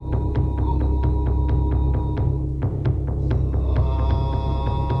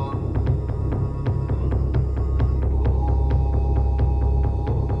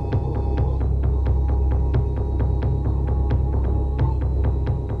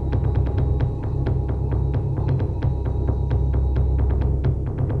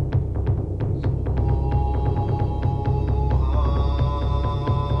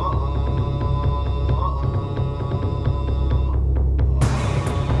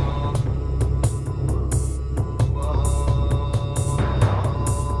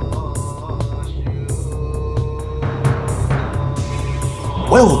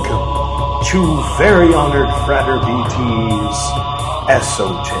Welcome to Very Honored Frater BT's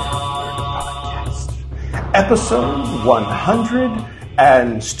Esoteric Podcast, episode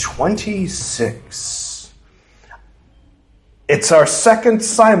 126. It's our second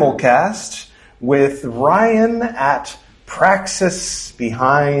simulcast with Ryan at Praxis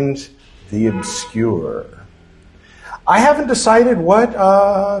Behind the Obscure. I haven't decided what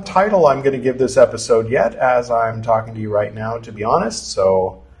title I'm going to give this episode yet, as I'm talking to you right now, to be honest,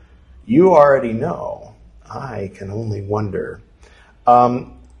 so you already know. I can only wonder.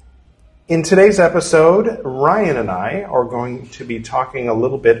 In today's episode, Ryan and I are going to be talking a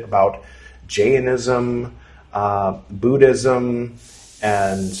little bit about Jainism, Buddhism,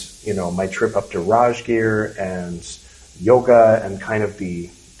 and, my trip up to Rajgir, and yoga, and kind of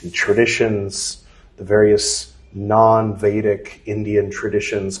the traditions, the various non-Vedic Indian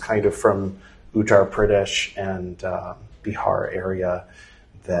traditions, kind of from Uttar Pradesh and Bihar area,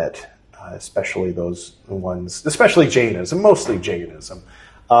 that especially those ones, especially Jainism, mostly Jainism.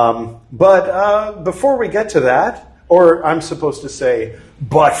 But before we get to that, or I'm supposed to say,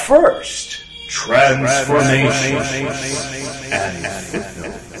 but first, transformation and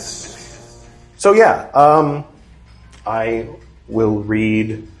footnotes. So I will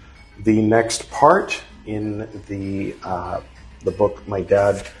read the next part in the book my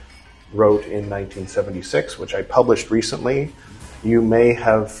dad wrote in 1976, which I published recently. You may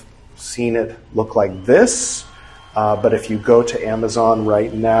have seen it look like this, but if you go to Amazon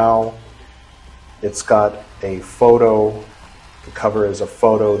right now, it's got a photo. The cover is a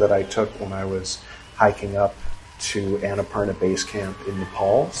photo that I took when I was hiking up to Annapurna Base Camp in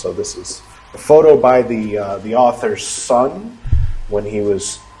Nepal. So this is a photo by the author's son when he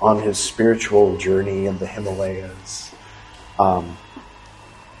was on his spiritual journey in the Himalayas. I'll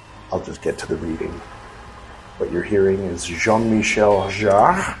just get to the reading. What you're hearing is Jean-Michel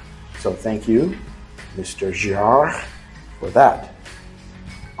Jarre. So thank you, Mr. Jarre, for that.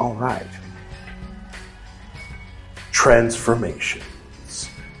 All right. Transformations.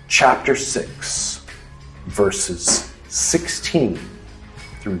 Chapter 6, verses 16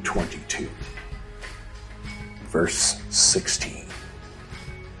 through 22. Verse 16.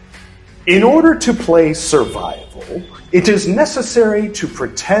 In order to play survival, it is necessary to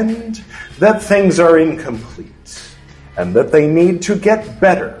pretend that things are incomplete and that they need to get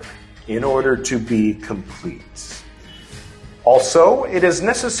better in order to be complete. Also, it is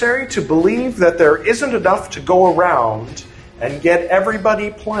necessary to believe that there isn't enough to go around and get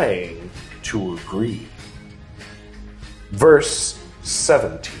everybody playing to agree. Verse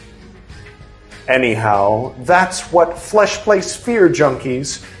 17. Anyhow, that's what flesh play sphere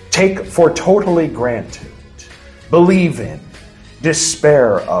junkies take for totally granted, believe in,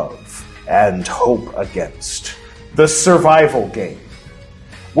 despair of, and hope against. The survival game,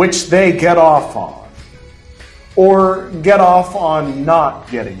 which they get off on, or get off on not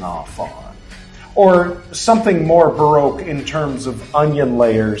getting off on, or something more Baroque in terms of onion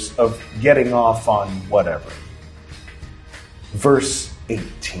layers of getting off on whatever. Verse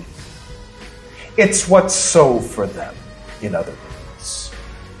 18. It's what's so for them, in other words.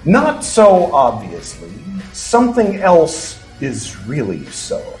 Not so obviously, something else is really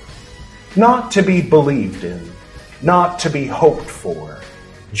so. Not to be believed in, not to be hoped for,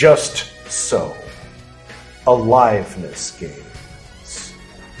 just so. Aliveness games.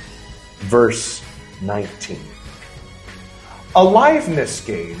 Verse 19. Aliveness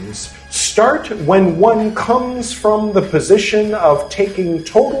games start when one comes from the position of taking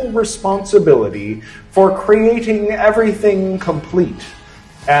total responsibility for creating everything complete,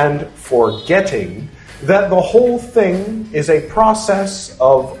 and forgetting that the whole thing is a process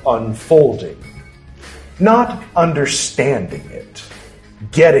of unfolding. Not understanding it,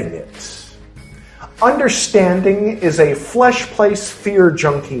 getting it. Understanding is a flesh play sphere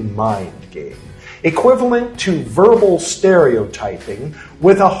junkie mind game, equivalent to verbal stereotyping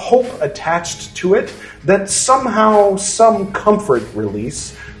with a hope attached to it that somehow some comfort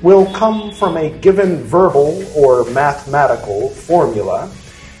release will come from a given verbal or mathematical formula,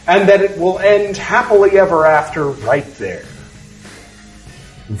 and that it will end happily ever after right there.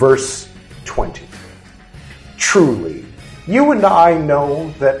 Verse 20. Truly, you and I know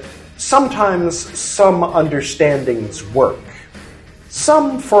that sometimes some understandings work,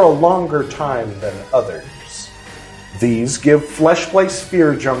 some for a longer time than others. These give flesh play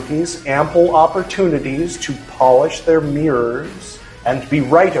sphere junkies ample opportunities to polish their mirrors and be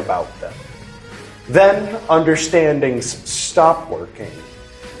right about them. Then understandings stop working,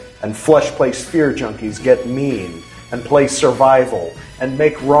 and flesh play sphere junkies get mean and play survival and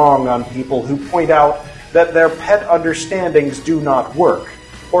make wrong on people who point out that their pet understandings do not work,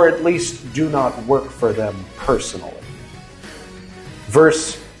 or at least do not work for them personally.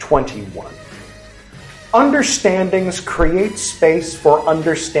 Verse 21. Understandings create space for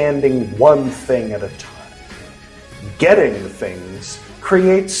understanding one thing at a time. Getting things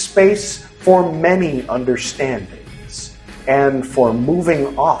creates space for many understandings and for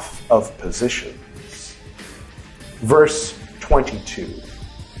moving off of positions. Verse 22.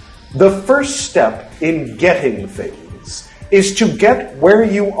 The first step in getting things is to get where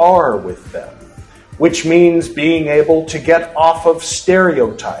you are with them, which means being able to get off of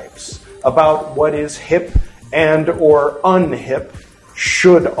stereotypes about what is hip and or unhip,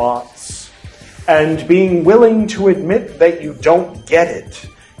 should-oughts, and being willing to admit that you don't get it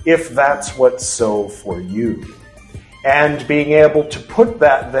if that's what's so for you, and being able to put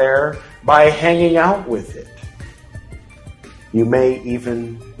that there by hanging out with it. You may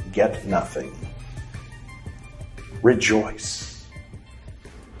even get nothing. Rejoice.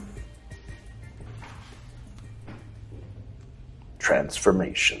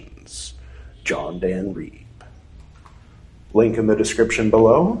 Transformations. John Dan Reeb. Link in the description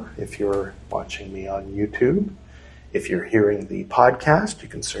below if you're watching me on YouTube. If you're hearing the podcast, you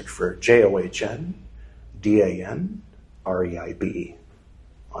can search for JOHN DAN REIB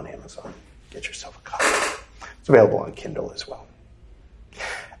on Amazon. Get yourself a copy. It's available on Kindle as well.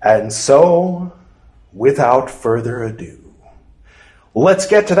 And so, without further ado, let's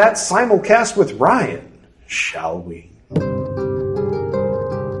get to that simulcast with Ryan, shall we?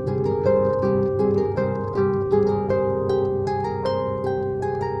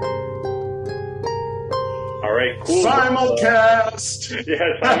 Cool. Simulcast!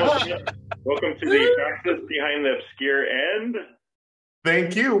 Simulcast. Welcome to the Praxis Behind the Obscure End.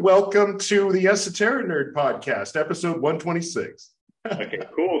 Thank you. Welcome to the Esoteric Nerd Podcast, episode 126. Okay,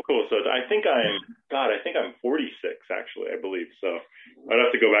 cool. So I think I'm 46, actually, I believe. So I'd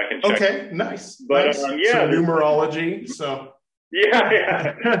have to go back and check. Okay, nice. But nice. yeah. So numerology, so.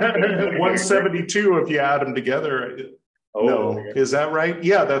 Yeah. 172 if you add them together. Oh, no, is that right?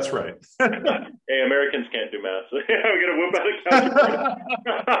 Yeah, that's right. Hey, Americans can't do math. So I'm going to whip out a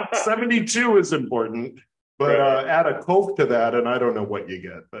calculator. 72 is important, but right. Add a Coke to that, and I don't know what you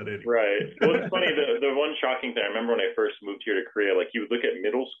get. But anyway. Right. Well, it's funny. The one shocking thing I remember when I first moved here to Korea, like you would look at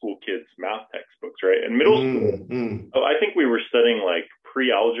middle school kids' math textbooks, right? And middle school, I think we were studying like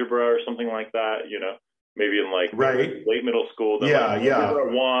pre-algebra or something like that. You know, maybe in like late middle school. Then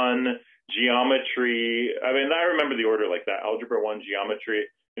Algebra 1. Geometry. I mean, I remember the order like that. Algebra 1, geometry.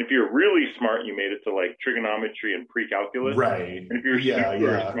 And if you're really smart, you made it to like trigonometry and pre-calculus. Right. And if you're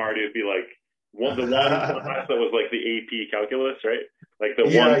super smart, it'd be like the one class that was like the AP calculus, right? Like the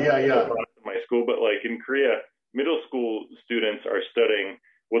one class in my school. But like in Korea, middle school students are studying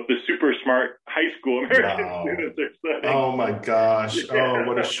what the super smart high school American students are studying. Oh my gosh. Oh,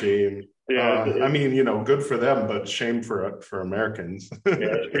 what a shame. Yeah, I mean, you know, good for them, but shame for Americans. Yeah,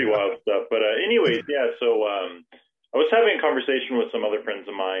 it's pretty wild stuff. But anyways, so I was having a conversation with some other friends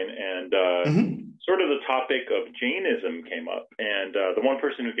of mine, and sort of the topic of Jainism came up. And the one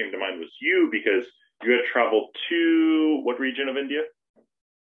person who came to mind was you, because you had traveled to what region of India?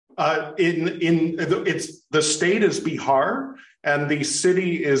 It's the state is Bihar, and the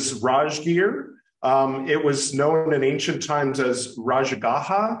city is Rajgir. It was known in ancient times as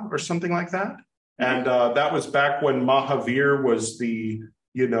Rajagaha or something like that. And that was back when Mahavir was the,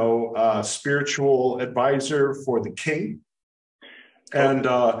 spiritual advisor for the king. And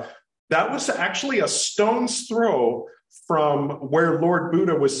that was actually a stone's throw from where Lord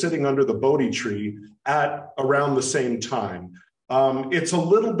Buddha was sitting under the Bodhi tree at around the same time. It's a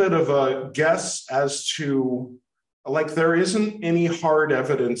little bit of a guess as to, like, there isn't any hard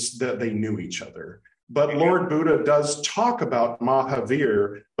evidence that they knew each other. But Lord Buddha does talk about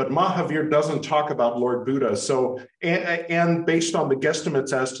Mahavir, but Mahavir doesn't talk about Lord Buddha. So, and based on the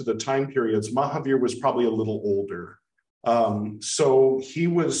guesstimates as to the time periods, Mahavir was probably a little older. So he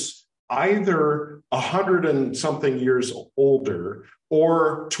was either 100 and something years older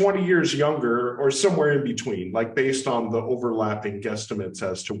or 20 years younger or somewhere in between, like based on the overlapping guesstimates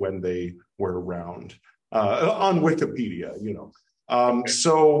as to when they were around on Wikipedia,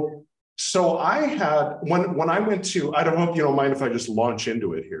 So I had, when I went to, I don't know if you don't mind if I just launch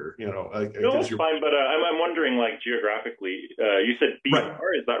into it here, No, it's fine, but I'm wondering, like, geographically, you said Bihar,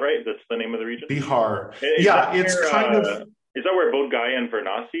 is that right? That's the name of the region? Bihar. Is that where Bodh Gaya and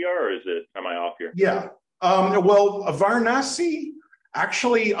Varanasi are, or am I off here? Yeah. Well, Varanasi,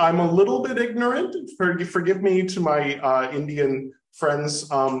 actually, I'm a little bit ignorant. Forgive me to my Indian friends.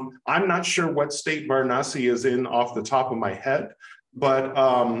 I'm not sure what state Varanasi is in off the top of my head, but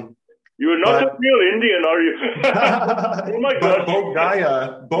You're not a real Indian, are you? Oh my But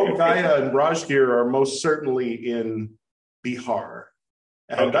God. Bodh Gaya and Rajgir are most certainly in Bihar.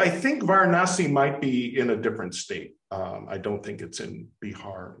 And I think Varanasi might be in a different state. I don't think it's in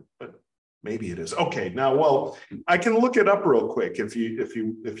Bihar, but maybe it is. Okay, now, well, I can look it up real quick if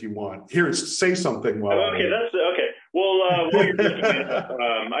you want. Here, say something. Okay, that's okay. Well, while you're looking it up,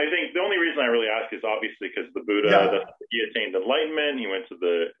 I think the only reason I really ask is obviously because the Buddha, he attained enlightenment. He went to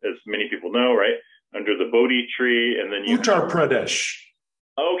as many people know, right, under the Bodhi tree, and then Uttar Pradesh.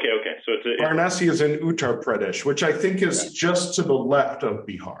 Okay. So Varanasi is in Uttar Pradesh, which I think is just to the left of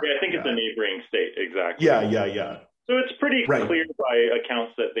Bihar. Yeah, I think it's a neighboring state, exactly. Yeah. So it's pretty clear by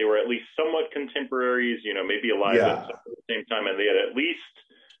accounts that they were at least somewhat contemporaries, maybe alive at the same time, and they had at least,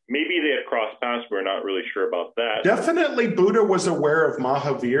 maybe they had crossed paths. We're not really sure about that. Definitely Buddha was aware of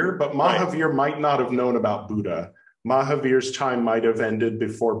Mahavir, but Mahavir might not have known about Buddha. Mahavir's time might have ended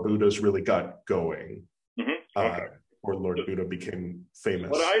before Buddha's really got going. Or Lord Buddha became famous.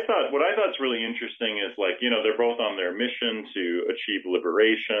 What I thought is really interesting is they're both on their mission to achieve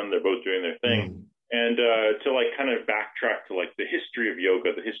liberation. They're both doing their thing. And to kind of backtrack to the history of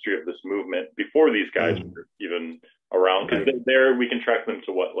yoga, the history of this movement before these guys were even around, because there we can track them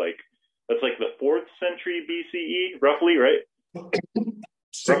to that's the 4th century BCE, roughly, right?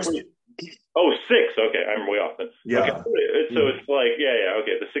 Roughly. Oh, 6. Okay, I'm way off then. Yeah. Okay. So it's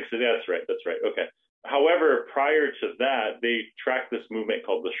okay, the 6th. That's right. Okay. However, prior to that, they tracked this movement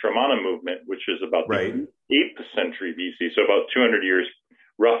called the Shramana movement, which is about the 8th century BC, so about 200 years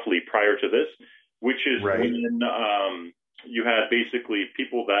roughly prior to this, which is when you had basically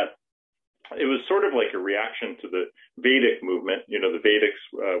people that it was sort of like a reaction to the Vedic movement. The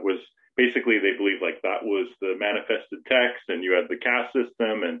Vedics was basically, they believed that was the manifested text, and you had the caste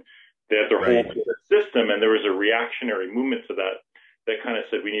system, and they had their whole system, and there was a reactionary movement to that kind of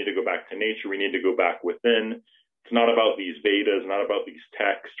said, we need to go back to nature. We need to go back within. It's not about these Vedas, not about these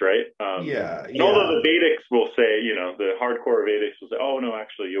texts, right? Although the Vedics will say, the hardcore Vedics will say, oh, no,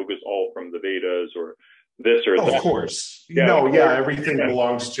 actually, yoga's all from the Vedas or this or that. Of course. Everything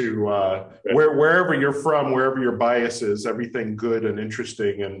belongs to wherever you're from, wherever your bias is, everything good and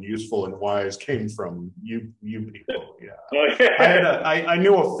interesting and useful and wise came from you people. I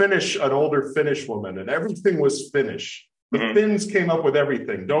knew an older Finnish woman, and everything was Finnish. The Finns came up with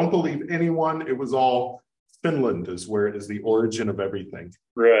everything. Don't believe anyone. It was all Finland is the origin of everything.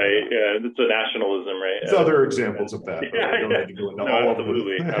 Right. Yeah. It's a nationalism, right? There's other examples of that. I don't need to go into all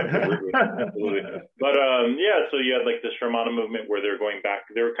absolutely. But so you had the Shramana movement where they're going back.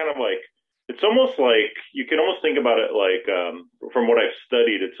 They were kind of it's almost you can almost think about it from what I've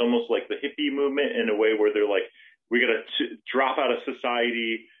studied, it's almost like the hippie movement in a way where they're we got to drop out of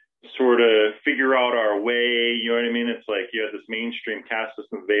society, sort of figure out our way, you know what I mean? It's you have this mainstream caste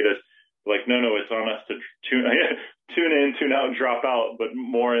system, Vedas, no, it's on us to tune in, tune out, and drop out, but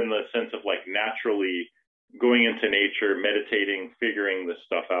more in the sense of naturally going into nature, meditating, figuring this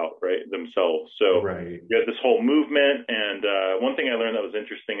stuff out, right, themselves. So you have this whole movement, and one thing I learned that was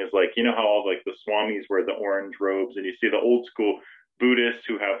interesting is how all the swamis wear the orange robes, and you see the old school Buddhists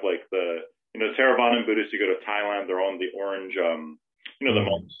who have the Theravadan Buddhists, you go to Thailand, they're all in the orange the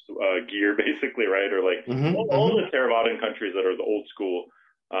monks gear, basically, right? Or all the Theravadan countries that are the old school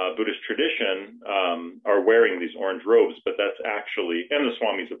Buddhist tradition are wearing these orange robes, but that's actually, and the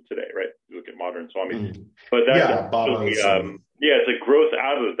swamis of today, right? You look at modern swamis, but that's it's a growth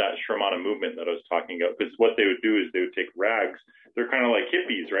out of that Shramana movement that I was talking about. Because what they would do is they would take rags. They're kind of like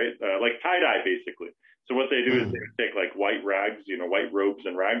hippies, right? Like tie dye, basically. So what they do is they would take white rags, white robes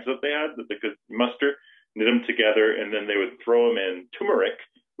and rags that they had that they could muster, knit them together, and then they would throw them in turmeric,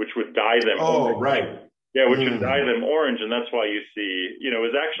 which would dye them. Which would dye them orange, and that's why you see, it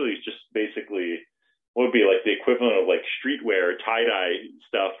was actually just basically what would be the equivalent of streetwear, tie-dye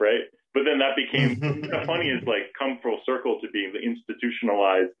stuff, right? But then that became funny is come full circle to being the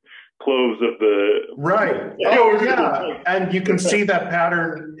institutionalized clothes of the and you can see that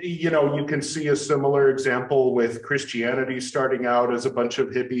pattern. You can see a similar example with Christianity starting out as a bunch of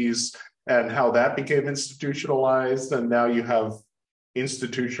hippies, and how that became institutionalized, and now you have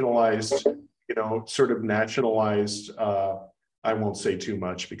institutionalized, sort of nationalized. I won't say too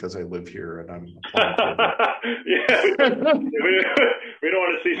much because I live here and I'm. We don't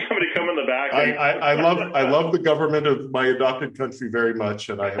want to see somebody come in the back. I love the government of my adopted country very much,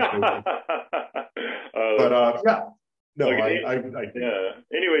 and I have.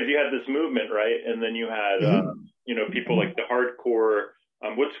 Anyways, you had this movement, right, and then you had people like the hardcore.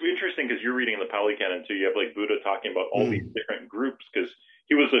 What's interesting, because you're reading the Pali Canon too, you have Buddha talking about all these different groups, because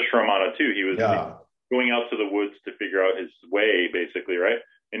he was a Shramana too. He was going out to the woods to figure out his way, basically, right?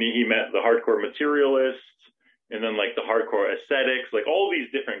 and he met the hardcore materialists, and then like the hardcore ascetics, like all these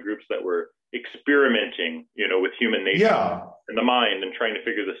different groups that were experimenting, with human nature and the mind and trying to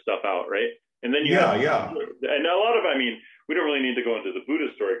figure this stuff out, right? And then and a lot of, we don't really need to go into the Buddha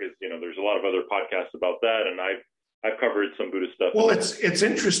story because there's a lot of other podcasts about that, and I've covered some Buddhist stuff. Well, it's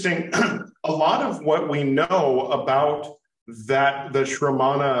interesting. A lot of what we know about the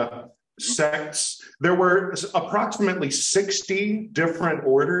Shramana sects, there were approximately 60 different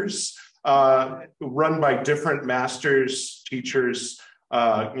orders run by different masters, teachers,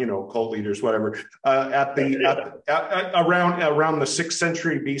 cult leaders, whatever, around the 6th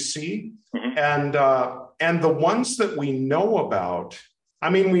century BC. Mm-hmm. And the ones that we know about,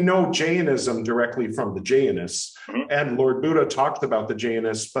 we know Jainism directly from the Jainists, mm-hmm. and Lord Buddha talked about the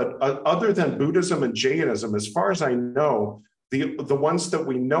Jainists, but other than Buddhism and Jainism, as far as I know, the ones that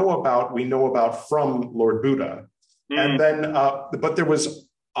we know about from Lord Buddha. Mm-hmm. And then, but there was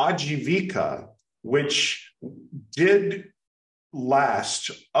Ajivika, which did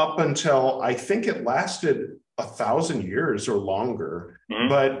last up until, I think it lasted 1,000 years or longer, mm-hmm.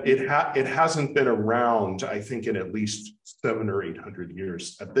 but it hasn't been around, I think, in at least 700 or 800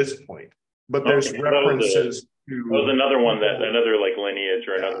 years at this point. But there's references to... That was another one, another like lineage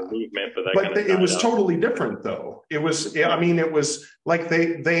or another movement. But it was totally different, though. It was like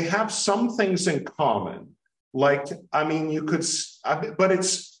they have some things in common. Like, you could... But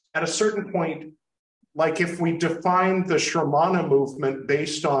it's at a certain point, like if we define the Shramana movement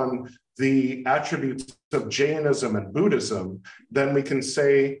based on the attributes of Jainism and Buddhism, then we can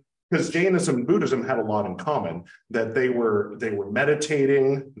say, because Jainism and Buddhism had a lot in common, that they were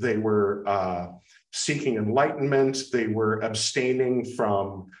meditating, they were seeking enlightenment, they were abstaining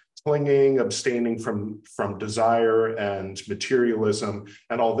from clinging, abstaining from desire and materialism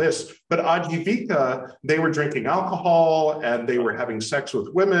and all this. But Ajivika, they were drinking alcohol and they were having sex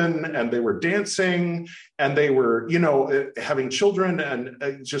with women and they were dancing and they were, having children,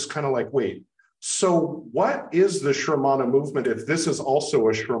 and just kind of like, wait, so what is the Shramana movement if this is also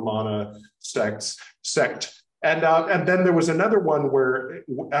a Shramana sect? And then there was another one where,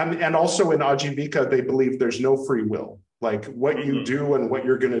 and also in Ajivika, they believe there's no free will. Like what you do and what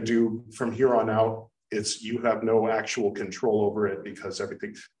you're going to do from here on out, you have no actual control over it because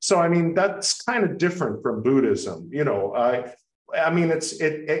everything. So, that's kind of different from Buddhism. It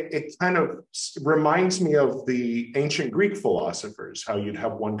kind of reminds me of the ancient Greek philosophers, how you'd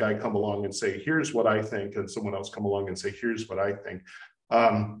have one guy come along and say, here's what I think, and someone else come along and say, here's what I think.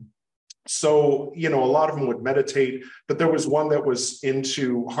 So, a lot of them would meditate, but there was one that was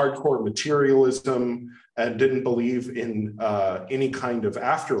into hardcore materialism and didn't believe in any kind of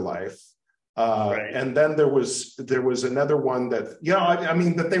afterlife. Right. And then there was another one that,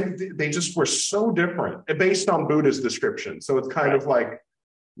 that they just were so different based on Buddha's description. So it's kind of like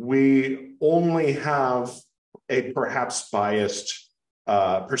we only have a perhaps biased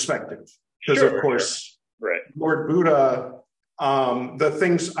perspective. Because of course, Lord Buddha, the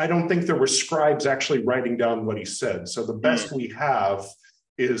things, I don't think there were scribes actually writing down what he said. So the best we have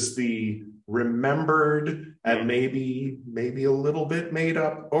is the remembered and maybe a little bit made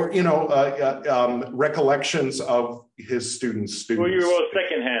up, or recollections of his students. Well, you're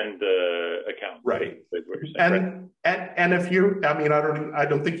secondhand account, right? And if you, I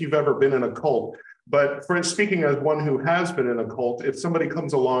don't think you've ever been in a cult, but speaking as one who has been in a cult, if somebody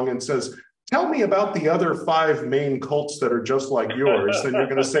comes along and says, tell me about the other 5 main cults that are just like yours, then you're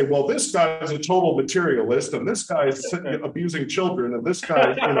going to say, well, this guy is a total materialist, and this guy is abusing children, and this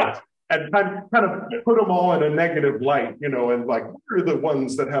guy, and kind of put them all in a negative light, and like, what are the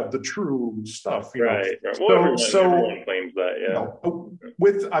ones that have the true stuff? Right. Well, so everyone claims that,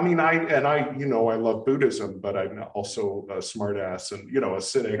 I love Buddhism, but I'm also a smartass and, a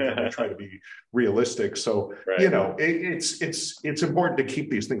cynic, and I try to be realistic. So, it's important to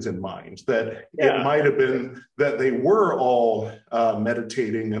keep these things in mind, that it might have been that they were all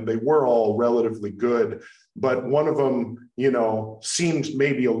meditating and they were all relatively good, but one of them, seemed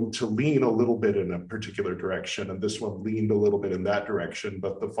maybe to lean a little bit in a particular direction, and this one leaned a little bit in that direction,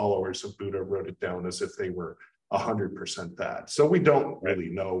 but the followers of Buddha wrote it down as if they were 100% that. So we don't really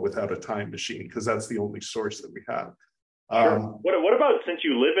know without a time machine, because that's the only source that we have. Sure. What about, since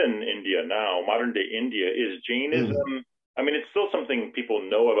you live in India now, modern day India, is Jainism, it's still something people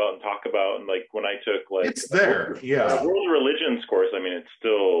know about and talk about, and like when I took it's there, world religions course, it's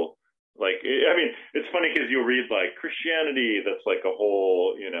still like, it's funny because you'll read like Christianity, that's like a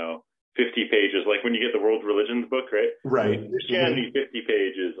whole, 50 pages, like when you get the world religions book, right? Right. Christianity, 50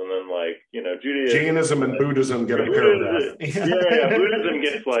 pages, and then like, Judaism. Jainism and Buddhism get a paragraph. Buddhism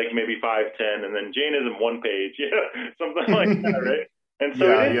gets like maybe 5, 10, and then Jainism 1 page, something like that, right? And so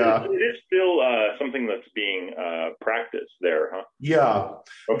it is still something that's being practiced there, huh? Yeah.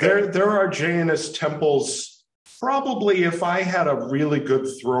 Okay. There are Jainist temples. Probably if I had a really good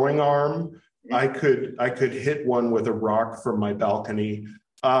throwing arm, I could hit one with a rock from my balcony.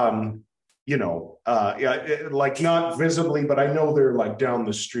 Like not visibly, but I know they're like down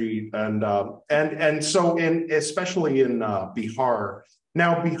the street, and so especially in Bihar.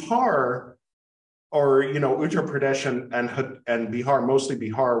 Now Bihar, or Uttar Pradesh and Bihar, mostly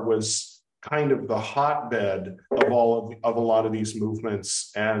Bihar, was kind of the hotbed of a lot of these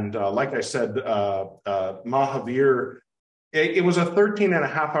movements. And like I said, Mahavir, it was a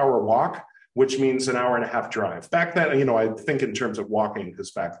 13.5-hour walk, which means an hour and a half drive. Back then, I think in terms of walking,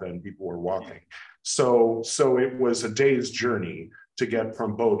 because back then people were walking. So it was a day's journey to get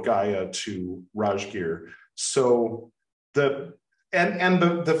from Bodh Gaya to Rajgir. So the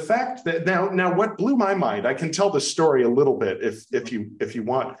fact that now what blew my mind, I can tell the story a little bit if you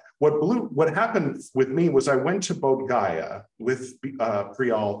want. What happened with me was I went to Bodh Gaya with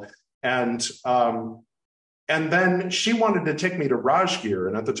Priyal, and then she wanted to take me to Rajgir.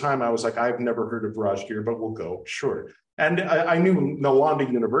 And at the time I was like, I've never heard of Rajgir, but we'll go, sure. And I knew Nalanda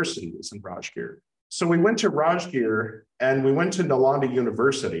University was in Rajgir. So we went to Rajgir and we went to Nalanda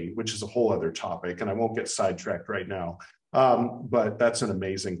University, which is a whole other topic, and I won't get sidetracked right now. But that's an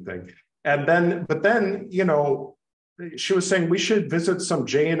amazing thing. But then, she was saying we should visit some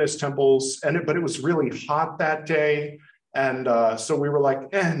Jainist temples, but it was really hot that day. And so we were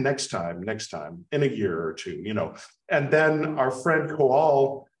like, next time, in a year or two, And then our friend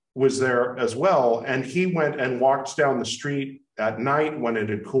Koal was there as well. And he went and walked down the street at night when it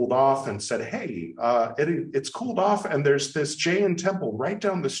had cooled off and said, hey, it's cooled off. And there's this Jain temple right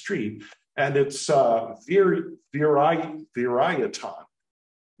down the street. And it's Virayatan, Veerayatan.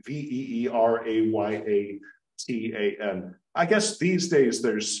 I guess these days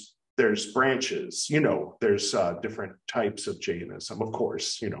there's branches, there's different types of Jainism, of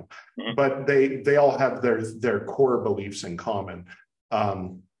course, but they all have their core beliefs in common.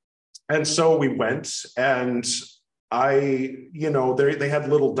 And so we went, and they had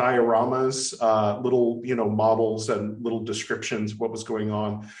little dioramas, little, models and little descriptions of what was going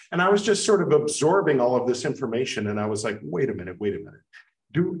on. And I was just sort of absorbing all of this information. And I was like, wait a minute.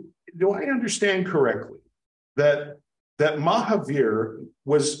 Do I understand correctly that Mahavir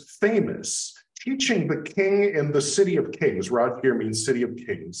was famous teaching the king in the city of kings? Rajgir means city of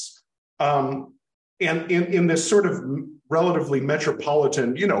kings. And in this sort of relatively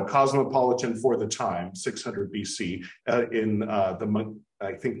metropolitan, cosmopolitan for the time, 600 BC, in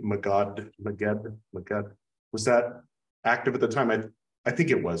I think Magad, was that active at the time? I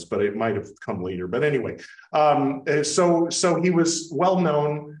think it was, but it might have come later. But anyway, so he was well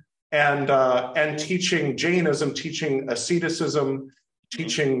known and teaching Jainism, teaching asceticism,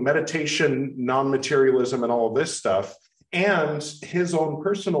 teaching meditation, non-materialism, and all of this stuff. And his own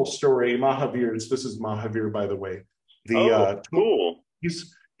personal story, Mahavir's. This is Mahavir, by the way. Cool.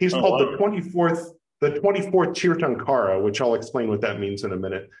 He's called the 24th Tirthankara, which I'll explain what that means in a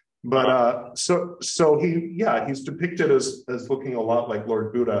minute. But so he's depicted as looking a lot like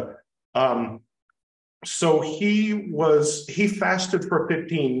Lord Buddha. So he fasted for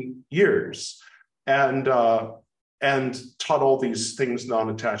 15 years and taught all these things,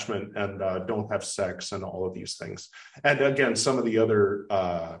 non-attachment and don't have sex and all of these things. And again, some of the other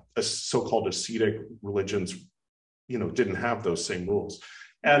so-called ascetic religions, didn't have those same rules.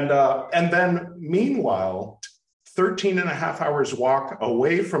 And then meanwhile, 13.5 hours walk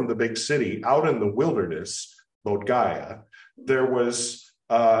away from the big city, out in the wilderness, Bodh Gaya, there was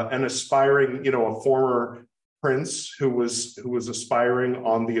an aspiring, a former prince who was aspiring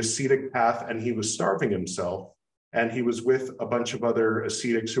on the ascetic path, and he was starving himself. And he was with a bunch of other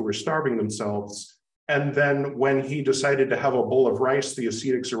ascetics who were starving themselves. And then when he decided to have a bowl of rice, the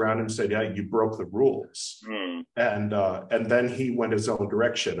ascetics around him said, yeah, you broke the rules. And then he went his own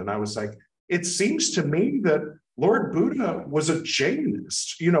direction. And I was like, it seems to me that Lord Buddha was a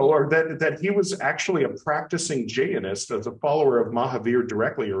Jainist, or that he was actually a practicing Jainist as a follower of Mahavir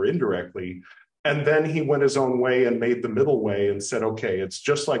directly or indirectly. And then he went his own way and made the middle way and said, okay, it's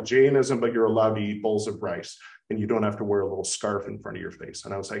just like Jainism, but you're allowed to eat bowls of rice and you don't have to wear a little scarf in front of your face.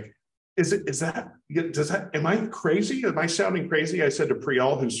 And I was like, am I crazy? Am I sounding crazy? I said to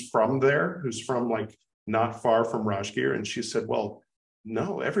Priyal, who's from like not far from Rajgir. And she said, well,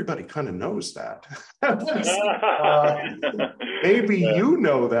 no, everybody kind of knows that. Maybe you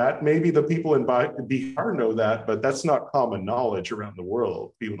know that. Maybe the people in Bihar know that, but that's not common knowledge around the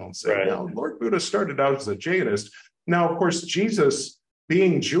world. People don't say, right. Now, Lord Buddha started out as a Jainist. Now, of course, Jesus,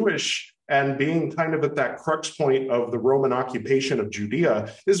 being Jewish and being kind of at that crux point of the Roman occupation of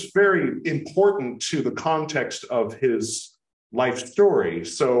Judea is very important to the context of his life story.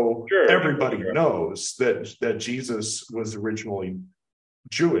 So everybody knows that Jesus was originally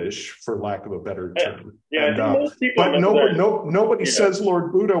Jewish, for lack of a better term. But nobody says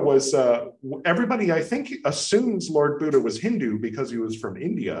Lord Buddha was, everybody I think assumes Lord Buddha was Hindu because he was from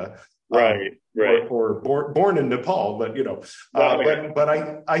India. Or born in Nepal, but but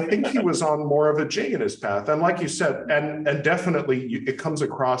I think he was on more of a Jainist path. And like you said, and definitely it comes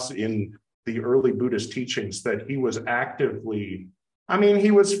across in the early Buddhist teachings that he was actively,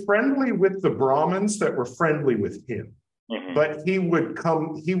 he was friendly with the Brahmins that were friendly with him. Mm-hmm. But he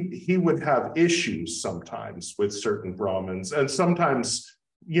would have issues sometimes with certain Brahmins, and sometimes,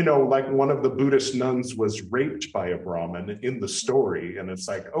 like one of the Buddhist nuns was raped by a Brahmin in the story, and it's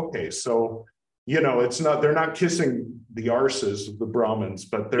like, okay, so they're not kissing the arses of the Brahmins,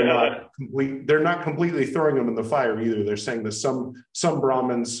 but they're not completely throwing them in the fire either. They're saying that some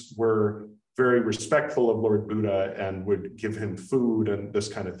Brahmins were very respectful of Lord Buddha and would give him food and this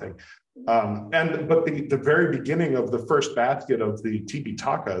kind of thing. But the very beginning of the first basket of the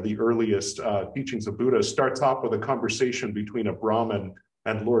Tipitaka, the earliest teachings of Buddha, starts off with a conversation between a Brahmin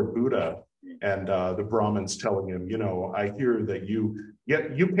and Lord Buddha, and the Brahmin's telling him, I hear that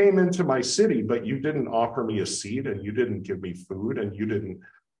you came into my city, but you didn't offer me a seat, and you didn't give me food, and you didn't,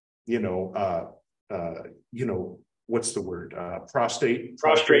 what's the word? Prostrate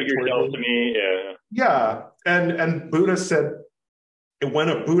yourself to me. Yeah. And Buddha said, when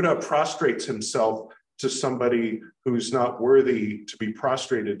a Buddha prostrates himself to somebody who's not worthy to be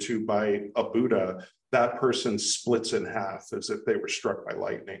prostrated to by a Buddha, that person splits in half as if they were struck by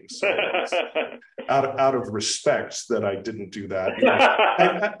lightning. So out of respect that I didn't do that.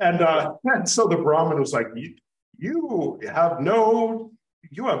 And so the Brahmin was like, you have no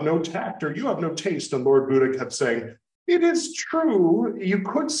tact, or you have no taste. And Lord Buddha kept saying, it is true. You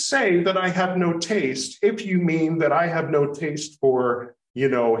could say that I have no taste if you mean that I have no taste for,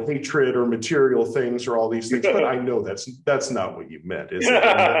 hatred or material things or all these things. But I know that's not what you meant, is it?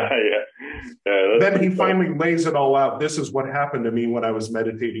 Then he finally lays it all out. This is what happened to me when I was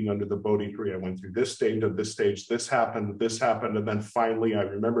meditating under the Bodhi tree. I went through this stage of this stage. This happened. And then finally I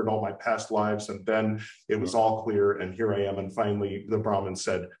remembered all my past lives. And then it was all clear. And here I am. And finally the Brahmin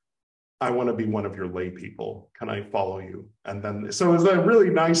said, I want to be one of your lay people. Can I follow you? And then, so it was a really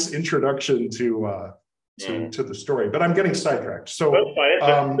nice introduction to the story, but I'm getting sidetracked. So, that's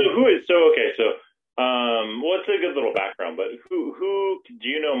fine. What's a good little background, but who do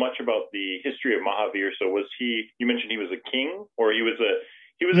you know much about the history of Mahavir? So was he, you mentioned he was a king, or he was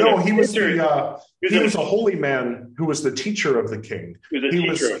a holy man who was the teacher of the king. He was a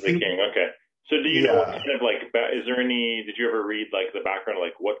teacher of the king. Okay. So do you know what kind of is there any, did you ever read the background,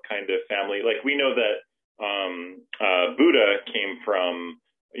 what kind of family, we know that Buddha came from,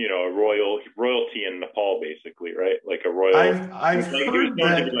 a royalty in Nepal, basically, right? Like a royal, I've he was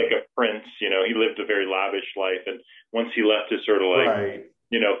known to be like a prince, he lived a very lavish life. And once he left his sort of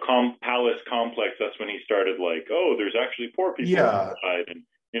palace complex, that's when he started there's actually poor people inside.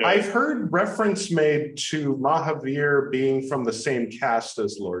 And, I've heard reference made to Mahavir being from the same caste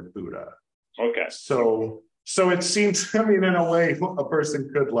as Lord Buddha. Okay. So it seems, in a way, a person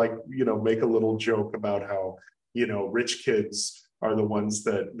could make a little joke about how, rich kids are the ones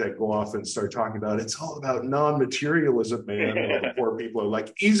that go off and start talking about it's all about non-materialism, man. And the poor people are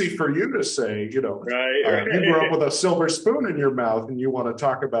easy for you to say, you grew up with a silver spoon in your mouth and you want to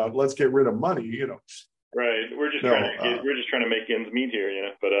talk about let's get rid of money, Right. We're just trying to make ends meet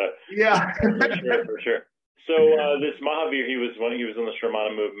here, but for sure. So this Mahavir, he was in the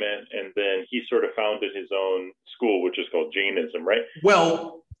Shramana movement, and then he sort of founded his own school, which is called Jainism, right?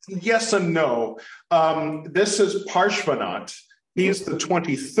 Well, yes and no. This is Parshvanath. He's the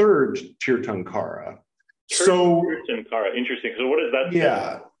 23rd Tirthankara. Tirthankara, interesting. So what does that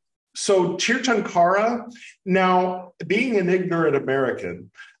say? So Tirthankara, now being an ignorant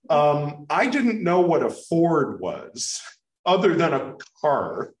American, I didn't know what a Ford was, other than a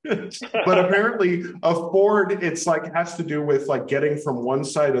car. But apparently a Ford, it's has to do with getting from one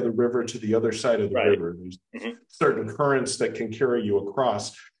side of the river to the other side of the river. There's certain currents that can carry you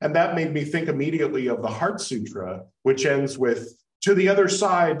across. And that made me think immediately of the Heart Sutra, which ends with to the other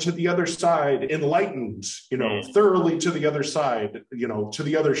side, enlightened, thoroughly to the other side, to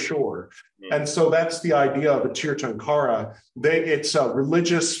the other shore. And so that's the idea of a Tirthankara. It's a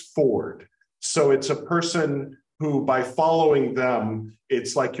religious Ford. So it's a person who, by following them,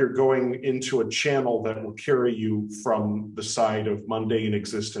 it's like you're going into a channel that will carry you from the side of mundane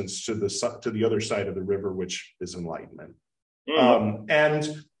existence to the other side of the river, which is enlightenment.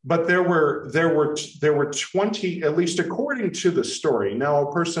 And but there were 20, at least according to the story. Now,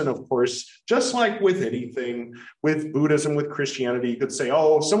 a person, of course, just like with anything, with Buddhism, with Christianity, you could say,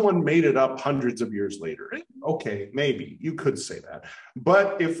 oh, someone made it up hundreds of years later. Okay, maybe you could say that.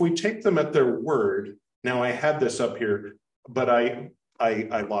 But if we take them at their word, now I had this up here, but I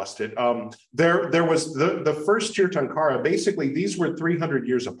lost it. There was the first Tirthankara. Basically, these were 300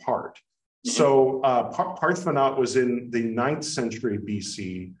 years apart. So Parthvanat was in the 9th century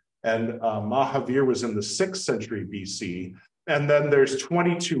BC, and Mahavir was in the 6th century BC. And then there's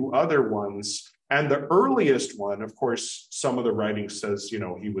 22 other ones. And the earliest one, of course, some of the writing says,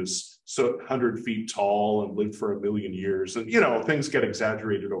 he was 100 feet tall and lived for 1 million years. And, things get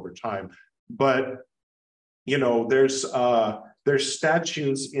exaggerated over time. But, there's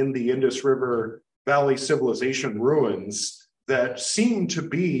statues in the Indus River Valley civilization ruins that seem to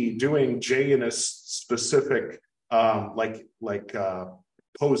be doing Jainist specific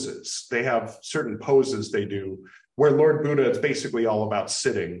poses. They have certain poses they do where Lord Buddha is basically all about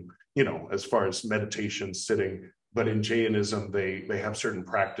sitting, as far as meditation, sitting. But in Jainism, they have certain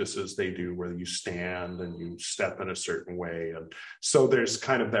practices they do where you stand and you step in a certain way. And so there's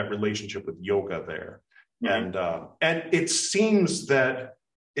kind of that relationship with yoga there. Mm-hmm. And it seems that,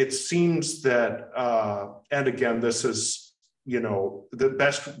 and again, this is,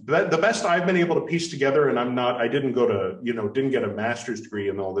 the best I've been able to piece together, and I didn't go to, didn't get a master's degree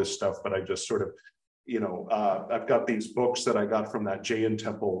and all this stuff, but I just sort of, I've got these books that I got from that Jain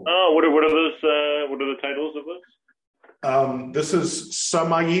temple. Oh, what are those? What are the titles of those? This is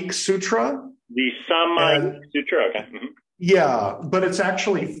Samayik Sutra. The Samayik Sutra, okay. Mm-hmm. Yeah, but it's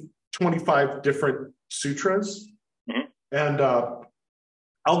actually 25 different sutras. Mm-hmm. And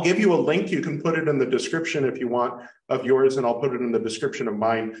I'll give you a link. You can put it in the description if you want of yours, and I'll put it in the description of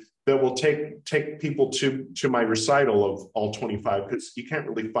mine, that will take people to my recital of all 25, because you can't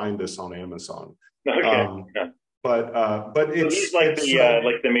really find this on Amazon. Okay. Yeah. But it's like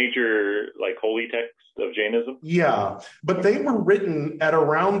the major holy text of Jainism. Yeah, but they were written at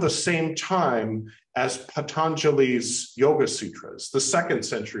around the same time as Patanjali's Yoga Sutras, the 2nd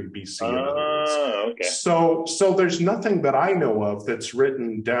century BC. Okay. So there's nothing that I know of that's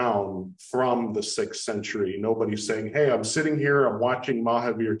written down from the 6th century. Nobody's saying, "Hey, I'm sitting here, I'm watching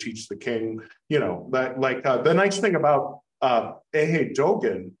Mahavir teach the king." The nice thing about Ehe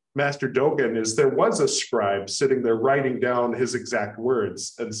Dogen, Master Dogen, is there was a scribe sitting there writing down his exact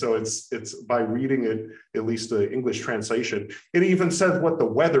words. And so it's by reading it, at least the English translation, it even says what the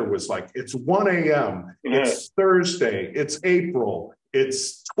weather was like. It's 1 a.m., it's Thursday, it's April,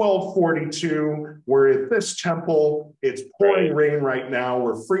 it's 12:42, we're at this temple, it's pouring rain right now,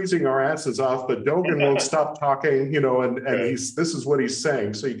 we're freezing our asses off, but Dogen won't stop talking, and this is what he's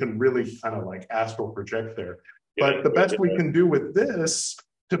saying. So you can really kind of astral project there. But the best we can do with this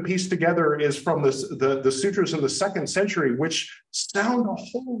to piece together is from the sutras in the 2nd century, which sound a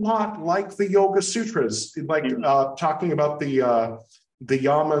whole lot like the Yoga Sutras, talking about the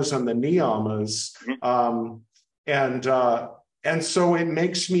yamas and the niyamas, and so it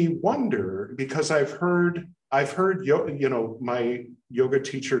makes me wonder, because I've heard my yoga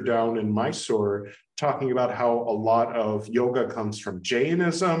teacher down in Mysore talking about how a lot of yoga comes from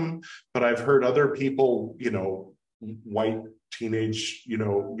Jainism, but I've heard other people, white teenage,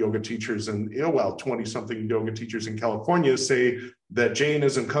 yoga teachers and 20-something yoga teachers in California say that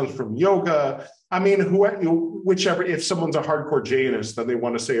Jainism comes from yoga. I mean, whichever, if someone's a hardcore Jainist, then they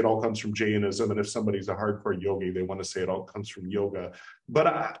want to say it all comes from Jainism. And if somebody's a hardcore yogi, they want to say it all comes from yoga. But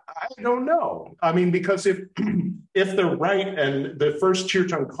I don't know. I mean, because if they're right, and the first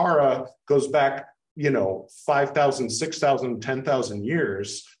Tirthankara goes back, 5,000, 6,000, 10,000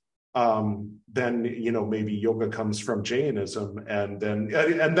 years, then maybe yoga comes from Jainism, and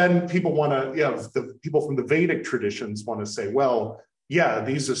then people want to, the people from the Vedic traditions want to say, well, yeah,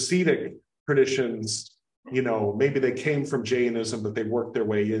 these ascetic traditions, maybe they came from Jainism, but they worked their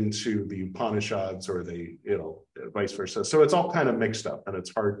way into the Upanishads, or they, vice versa. So it's all kind of mixed up, and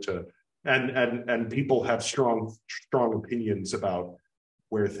it's hard to, and people have strong opinions about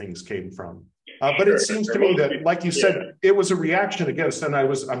where things came from. But it seems to me that, like you said, it was a reaction against, and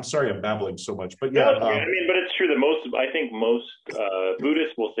I'm sorry I'm babbling so much, but yeah. But it's true that I think most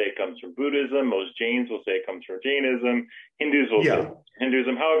Buddhists will say it comes from Buddhism, most Jains will say it comes from Jainism, Hindus will say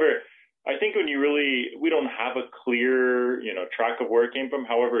Hinduism. However, I think we don't have a clear, track of where it came from.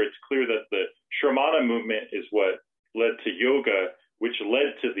 However, it's clear that the Shramana movement is what led to yoga, which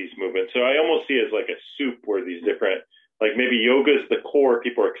led to these movements. So I almost see it as like a soup where these different, maybe yoga is the core.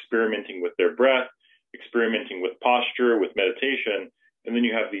 People are experimenting with their breath, experimenting with posture, with meditation. And then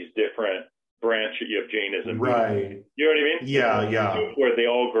you have these different branch. You have Jainism, right? You know what I mean? Yeah, yeah. Where they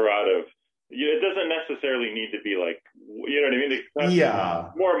all grow out of. It doesn't necessarily need to be like, you know what I mean?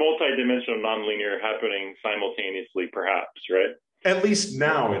 Yeah. More multi-dimensional, nonlinear happening simultaneously, perhaps, right? At least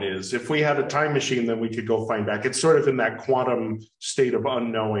now it is. If we had a time machine, then we could go find back. It's sort of in that quantum state of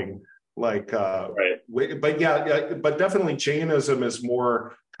unknowing, like, right. But but definitely Jainism is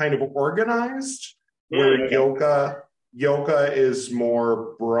more kind of organized, where yoga is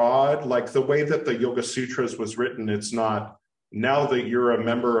more broad. Like the way that the Yoga Sutras was written, it's not, now that you're a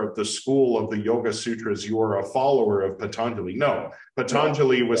member of the school of the Yoga Sutras, you are a follower of Patanjali. No,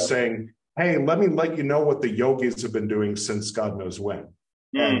 Patanjali was saying, hey, let me let you know what the yogis have been doing since God knows when.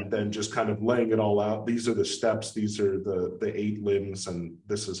 And then just kind of laying it all out. These are the steps, these are the 8 limbs, and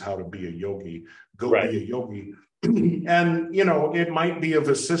this is how to be a yogi. Go be a yogi. And, you know, it might be of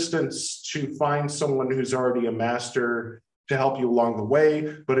assistance to find someone who's already a master to help you along the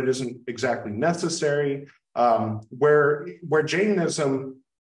way, but it isn't exactly necessary. Where Jainism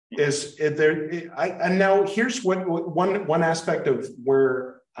is there, and now here's one aspect of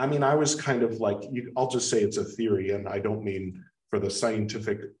where, I mean, I was kind of like, I'll just say it's a theory, and I don't mean for the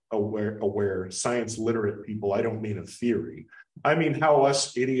scientific aware, science literate people, I don't mean a theory. I mean how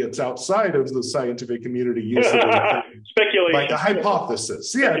us idiots outside of the scientific community use it speculation, like a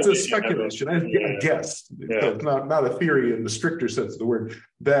hypothesis. Yeah, it's a speculation. I guess it's not a theory in the stricter sense of the word.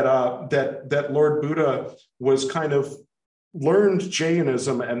 That Lord Buddha was kind of learned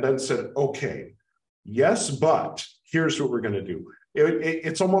Jainism and then said, okay, yes, but here's what we're going to do.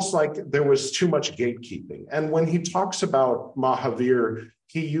 It's almost like there was too much gatekeeping. And when he talks about Mahavir,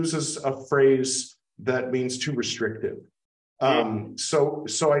 he uses a phrase that means too restrictive.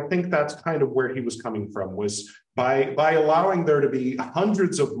 So I think that's kind of where he was coming from, was by allowing there to be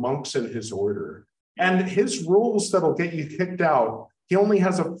hundreds of monks in his order, and his rules that'll get you kicked out. He only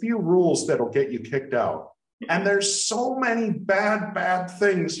has a few rules that'll get you kicked out. And there's so many bad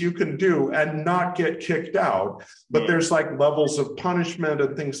things you can do and not get kicked out, but there's like levels of punishment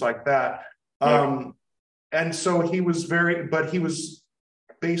and things like that. And so he was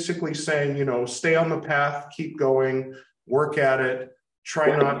basically saying, you know, stay on the path, keep going, work at it,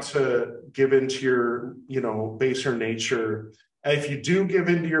 try not to give into your, you know, baser nature. And if you do give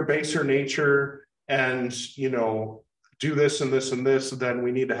into your baser nature and, you know, do this and this and this, then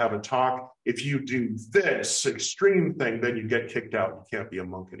we need to have a talk. If you do this extreme thing, then you get kicked out. You can't be a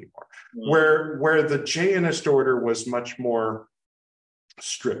monk anymore. Where the Jainist order was much more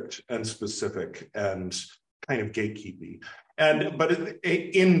strict and specific and kind of gatekeepy. But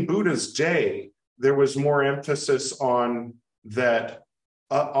in Buddha's day, there was more emphasis on that,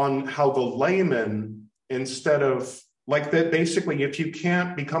 on how the layman, instead of like that, basically, if you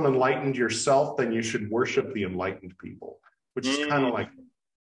can't become enlightened yourself, then you should worship the enlightened people, which is kind of like,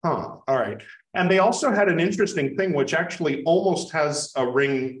 all right. And they also had an interesting thing, which actually almost has a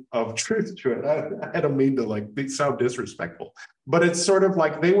ring of truth to it. I don't mean to sound disrespectful, but it's sort of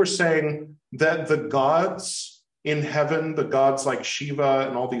like they were saying that the gods in heaven, the gods like Shiva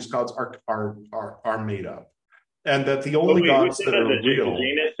and all these gods are made up. And that the only gods that are real,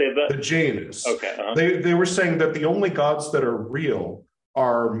 the Jainists, they were saying that the only gods that are real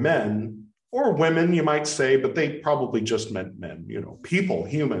are men or women, you might say, but they probably just meant men, you know, people,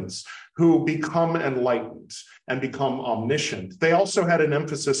 humans who become enlightened and become omniscient. They also had an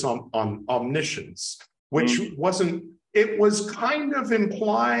emphasis on omniscience, which it was kind of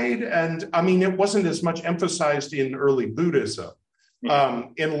implied. And I mean, it wasn't as much emphasized in early Buddhism.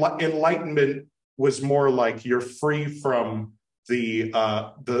 Enlightenment was more like you're free from the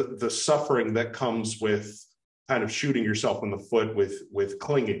suffering that comes with kind of shooting yourself in the foot with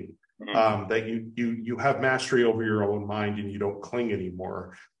clinging. That you have mastery over your own mind and you don't cling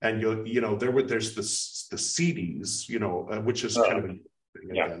anymore. And there's the CDs, which is kind of an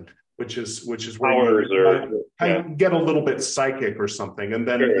again, which is where you get a little bit psychic or something. And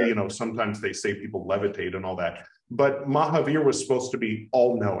then sometimes they say people levitate and all that. But Mahavir was supposed to be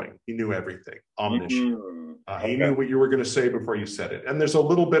all-knowing. He knew everything, omniscient. He knew what you were going to say before you said it. And there's a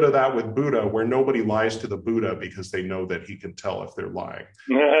little bit of that with Buddha, where nobody lies to the Buddha because they know that he can tell if they're lying.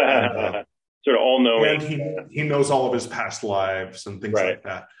 Sort of all-knowing. And he knows all of his past lives and things like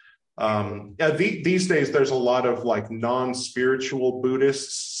that. These days, there's a lot of non-spiritual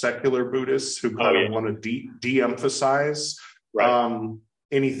Buddhists, secular Buddhists, who kind of want to de-emphasize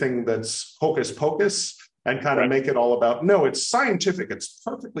anything that's hocus pocus. And kind of make it all about, no, it's scientific. It's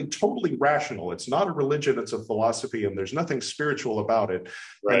perfectly, totally rational. It's not a religion. It's a philosophy. And there's nothing spiritual about it.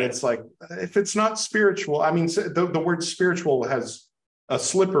 And it's like, if it's not spiritual, I mean, the word spiritual has a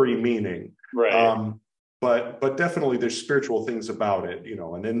slippery meaning. but definitely there's spiritual things about it, you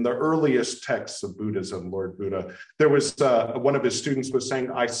know. And in the earliest texts of Buddhism, Lord Buddha, there was one of his students was saying,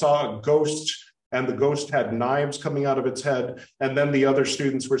 I saw a ghost and the ghost had knives coming out of its head. And then the other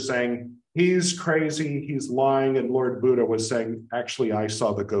students were saying, he's crazy, he's lying. And Lord Buddha was saying, actually, I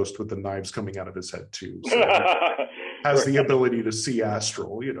saw the ghost with the knives coming out of his head too. So has the ability to see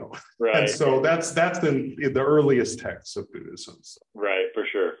astral, you know. Right. And so that's in the earliest texts of Buddhism. So. Right, for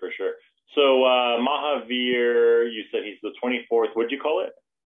sure. So Mahavir, you said he's the 24th. What'd you call it?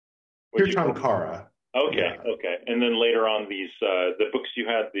 Tirthankara. Okay, yeah. Okay. And then later on, these the books you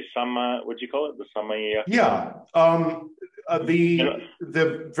had, the Sama, what'd you call it? The Samaya? Yeah.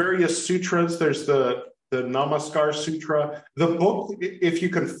 The various sutras, there's the Namaskar Sutra. The book, if you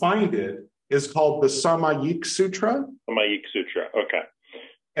can find it, is called the Samayik Sutra. Samayik Sutra, okay.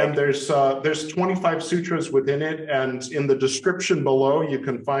 And there's 25 sutras within it, and in the description below, you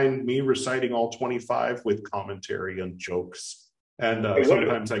can find me reciting all 25 with commentary and jokes. And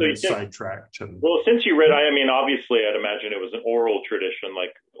sometimes I get sidetracked. Well, since you read, I mean, obviously, I'd imagine it was an oral tradition,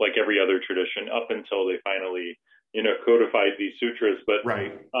 like every other tradition, up until they finally, you know, codified these sutras. But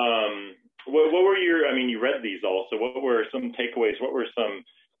right. What were your? I mean, you read these also. What were some takeaways? What were some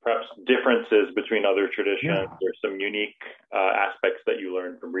perhaps differences between other traditions, or some unique aspects that you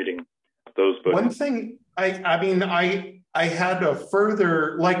learned from reading those books? One thing, I had a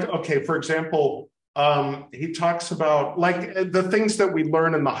further, okay, for example, he talks about the things that we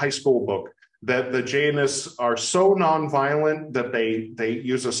learn in the high school book, that the Jainists are so nonviolent that they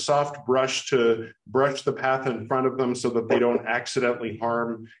use a soft brush to brush the path in front of them so that they don't accidentally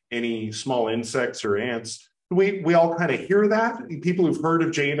harm any small insects or ants. We all kind of hear that. People who've heard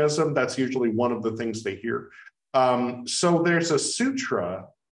of Jainism, that's usually one of the things they hear. So there's a sutra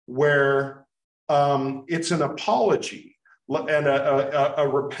where it's an apology and a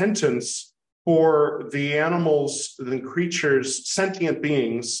repentance for the animals and creatures, sentient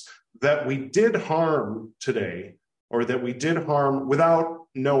beings that we did harm today, or that we did harm without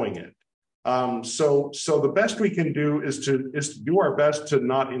knowing it. So the best we can do is to do our best to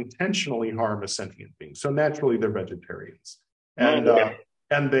not intentionally harm a sentient being. So naturally, they're vegetarians, and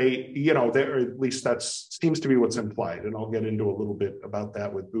they, you know, or at least that seems to be what's implied. And I'll get into a little bit about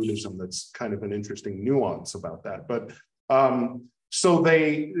that with Buddhism. That's kind of an interesting nuance about that. But so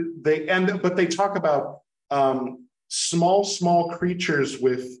but they talk about small creatures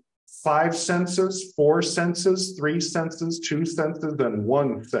with 5 senses, 4 senses, 3 senses, 2 senses, and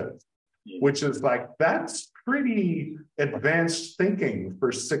 1 sense. Which is that's pretty advanced thinking for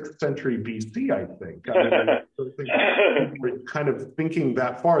 6th century BC, I think. We're kind of thinking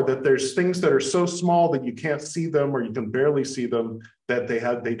that far, that there's things that are so small that you can't see them, or you can barely see them, that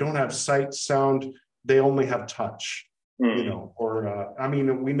they don't have sight, sound, they only have touch. You know, or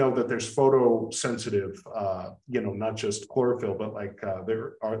we know that there's photosensitive, not just chlorophyll, but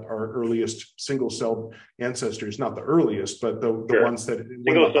there are our earliest single-celled ancestors, not the earliest, but the ones that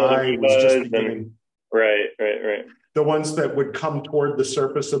when the eye was just beginning. Right. The ones that would come toward the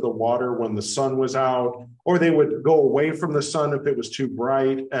surface of the water when the sun was out, or they would go away from the sun if it was too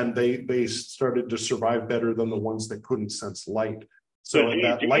bright, and they started to survive better than the ones that couldn't sense light. So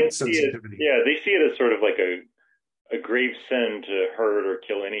that light sensitivity. They see it as sort of like a grave sin to hurt or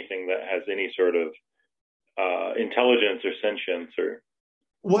kill anything that has any sort of intelligence or sentience. Or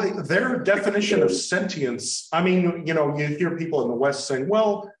well, their definition of sentience, you hear people in the West saying,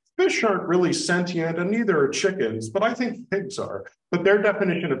 well, fish aren't really sentient and neither are chickens, but I think pigs are. But their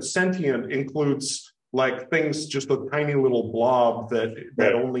definition of sentient includes things, just a tiny little blob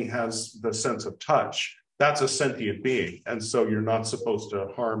that only has the sense of touch. That's a sentient being. And so you're not supposed to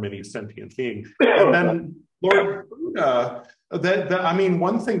harm any sentient being. And then Lord Buddha,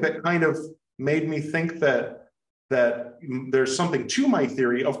 one thing that kind of made me think that there's something to my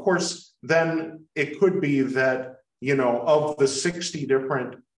theory, of course, then it could be that, of the 60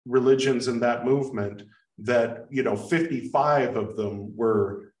 different religions in that movement, that, 55 of them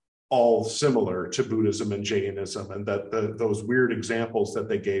were all similar to Buddhism and Jainism, and that those weird examples that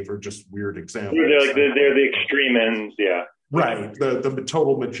they gave are just weird examples. They're the extreme ends, yeah. Right, the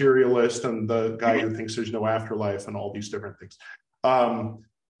total materialist and the guy who thinks there's no afterlife and all these different things.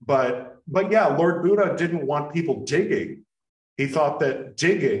 But yeah, Lord Buddha didn't want people digging. He thought that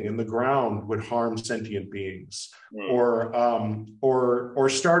digging in the ground would harm sentient beings, or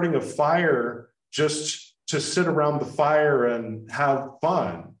starting a fire just to sit around the fire and have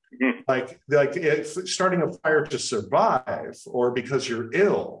fun. Starting a fire to survive or because you're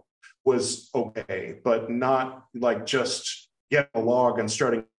ill was okay, but not just getting a log and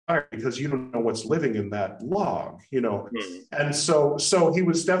starting a fire because you don't know what's living in that log, And so he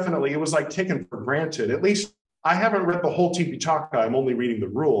was definitely, it was like taken for granted. At least I haven't read the whole Tipitaka. I'm only reading the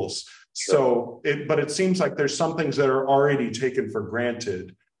rules. Sure. But it seems like there's some things that are already taken for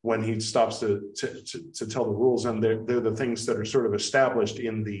granted when he stops to tell the rules, and they're the things that are sort of established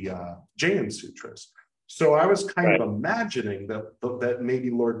in the Jain Sutras. So I was kind of imagining that maybe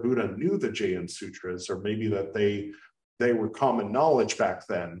Lord Buddha knew the Jain Sutras, or maybe that they were common knowledge back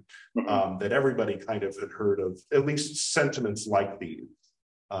then, that everybody kind of had heard of, at least sentiments like these.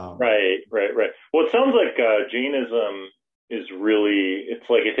 Right. Well, it sounds like Jainism is really, it's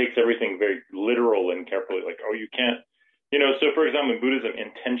like it takes everything very literal and carefully, like, you can't, so for example, in Buddhism,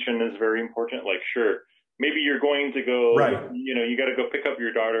 intention is very important. Like, sure, maybe you're going to go, you got to go pick up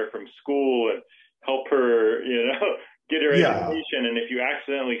your daughter from school and help her, get her education. And if you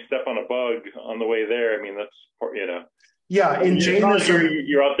accidentally step on a bug on the way there, I mean, that's, Yeah, in Jainism,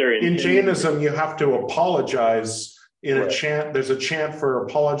 you're out there. In Jainism, you have to apologize in a chant. There's a chant for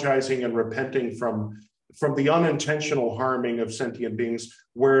apologizing and repenting from the unintentional harming of sentient beings,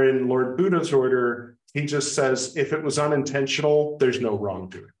 where in Lord Buddha's order, he just says, if it was unintentional, there's no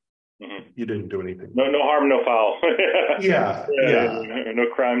wrongdoing. Mm-hmm. You didn't do anything. No harm, no foul. yeah. No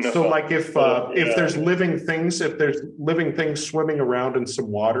crime, no so foul. Like if there's living things swimming around in some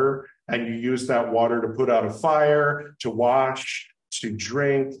water, and you use that water to put out a fire, to wash, to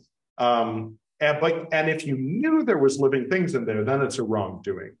drink, and if you knew there was living things in there, then it's a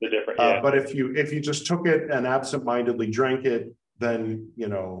wrongdoing. But if you just took it and absentmindedly drank it, then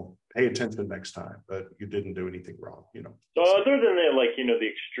pay attention next time. But you didn't do anything wrong. So other than that, the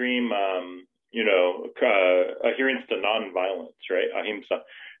extreme, adherence to nonviolence, right? Ahimsa.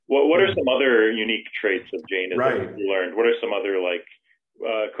 What are some other unique traits of Jainism that you learned? What are some other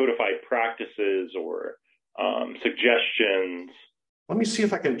codified practices or suggestions? Let me see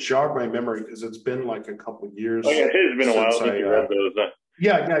if I can jog my memory, because it's been like a couple of years. Oh, yeah, it has been a while since you read those.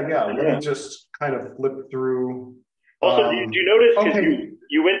 Yeah. Let me just kind of flip through. Also, do you notice,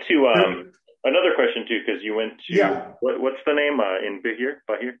 you went to, another question too, because you went to, what's the name in Bahir?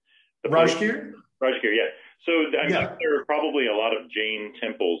 Rajgir? Rajgir, yeah. So I think there are probably a lot of Jain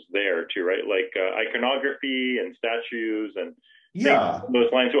temples there too, right? Like iconography and statues and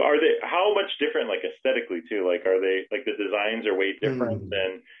those lines. So are they, how much different, like aesthetically too? Like, are they, like the designs are way different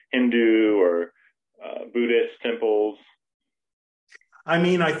than Hindu or Buddhist temples? I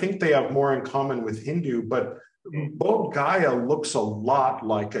mean, I think they have more in common with Hindu, but Bodh Gaya looks a lot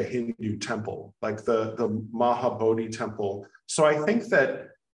like a Hindu temple, like the Mahabodhi temple. So I think that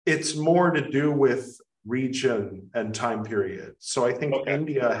it's more to do with region and time period. So I think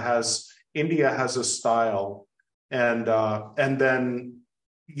India has a style, and then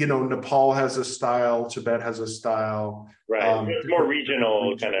Nepal has a style, Tibet has a style. Right. It's more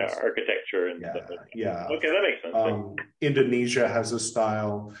regional kind of architecture and stuff like that. Yeah. Okay, that makes sense. Indonesia has a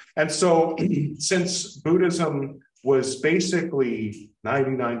style. And so since Buddhism was basically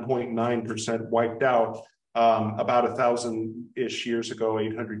 99.9% wiped out about 1,000-ish years ago,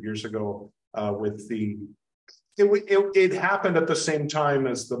 800 years ago, it happened at the same time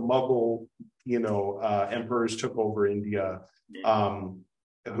as the Mughal, emperors took over India,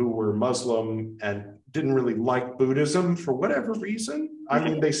 who were Muslim and didn't really like Buddhism for whatever reason. I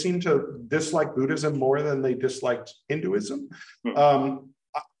mean, they seemed to dislike Buddhism more than they disliked Hinduism.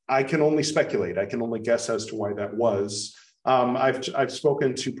 I can only speculate. I can only guess as to why that was. I've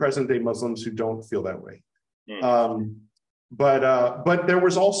spoken to present-day Muslims who don't feel that way. But there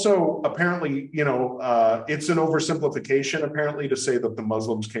was also apparently, it's an oversimplification apparently to say that the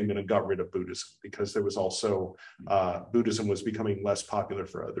Muslims came in and got rid of Buddhism, because there was also Buddhism was becoming less popular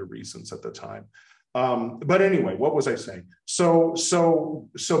for other reasons at the time. But anyway, what was I saying? So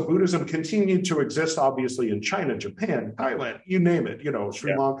Buddhism continued to exist, obviously, in China, Japan, Thailand, you name it,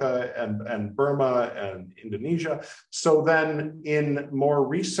 Sri Lanka and Burma and Indonesia. So then in more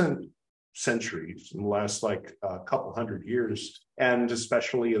recent centuries, in the last couple hundred years, and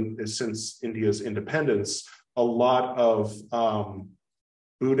especially since India's independence, a lot of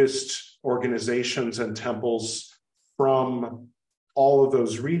Buddhist organizations and temples from all of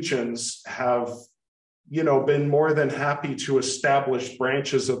those regions have been more than happy to establish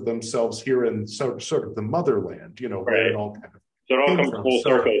branches of themselves here in sort of the motherland, where it all kind of. So it all comes full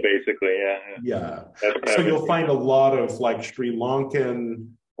circle, basically. Yeah. So you'll find a lot of Sri Lankan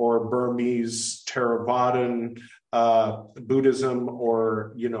or Burmese Theravadan Buddhism,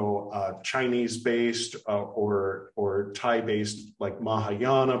 or Chinese-based or Thai-based like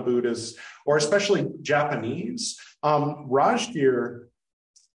Mahayana Buddhists, or especially Japanese. Rajgir,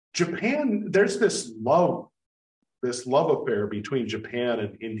 Japan, there's this love this love affair between Japan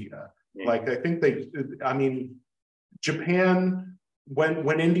and India. Like, I think Japan,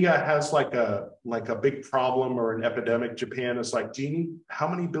 when India has like a big problem or an epidemic, Japan is like, how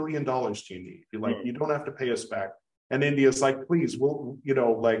many $1 billion do you need? You're like, you don't have to pay us back. And India's like, please, we'll,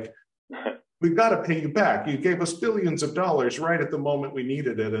 we've got to pay you back. You gave us billions of dollars right at the moment we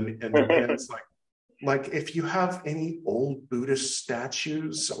needed it. And Japan's like, if you have any old Buddhist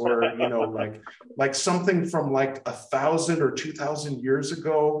statues or, like something from like 1,000 or 2,000 years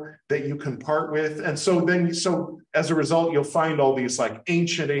ago that you can part with. And so as a result, you'll find all these like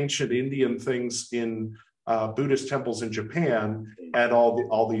ancient Indian things in Buddhist temples in Japan, and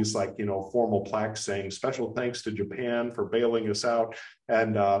all these like, formal plaques saying special thanks to Japan for bailing us out.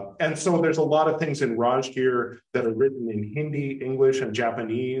 And so there's a lot of things in Rajgir that are written in Hindi, English, and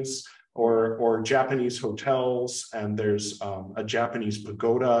Japanese, or Japanese hotels. And there's a Japanese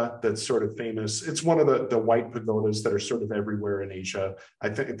pagoda that's sort of famous. It's one of the white pagodas that are sort of everywhere in Asia. I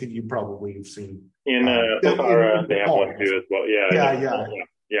think you probably have seen. In Pokhara, they have one too as well. Yeah.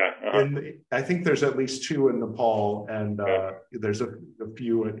 And I think there's at least 2 in Nepal, and there's a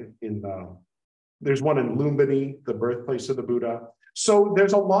few there's one in Lumbini, the birthplace of the Buddha. So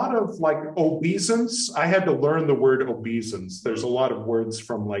there's a lot of like obeisance. I had to learn the word obeisance. There's a lot of words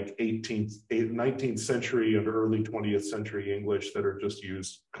from like 19th century and early 20th century English that are just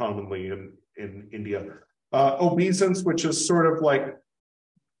used commonly in India. Obeisance, which is sort of like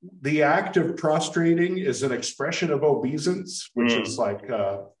the act of prostrating, is an expression of obeisance, which is like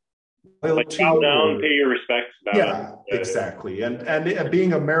bow down, pay your respects. Yeah, exactly. And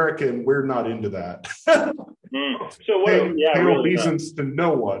being American, we're not into that. So what? Pay obeisance to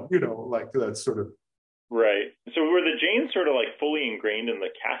no one. Like that's sort of right. So were the Jains sort of like fully ingrained in the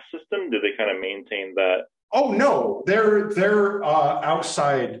caste system? Did they kind of maintain that? Oh no, they're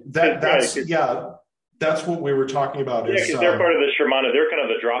outside. That's what we were talking about. Yeah, because they're part of the Shramana. They're kind of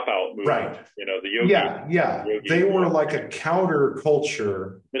the dropout movement. Right. The yogi. Yeah. They were like a counter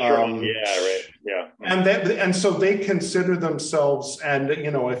culture. Right. Yeah. And so they consider themselves, and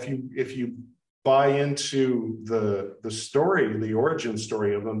if you buy into the story, the origin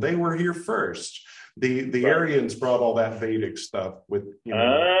story of them, they were here first. The Aryans brought all that Vedic stuff with.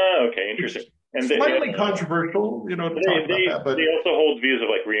 Okay, interesting. And slightly controversial, to talk about that, but they also hold views of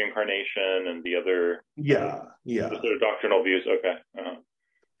like reincarnation and the other the sort of doctrinal views. Okay.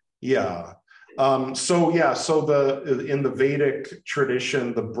 So in the Vedic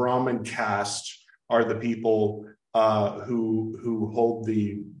tradition, the Brahmin caste are the people who hold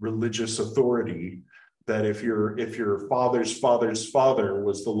the religious authority. That if your father's father's father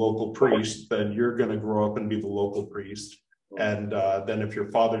was the local priest, then you're going to grow up and be the local priest. And then if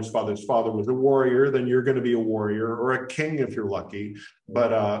your father's father's father was a warrior, then you're going to be a warrior or a king if you're lucky.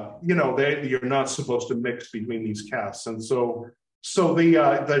 But, you're not supposed to mix between these castes. And so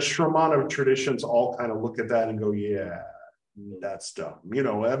the Shramana traditions all kind of look at that and go, yeah, that's dumb.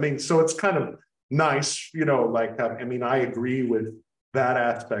 So it's kind of nice, I agree with that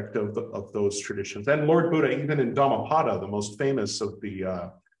aspect of those traditions. And Lord Buddha, even in Dhammapada, the most famous of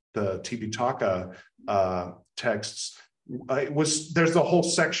the Tipitaka texts, there's a whole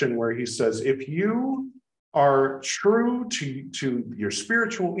section where he says, if you are true to your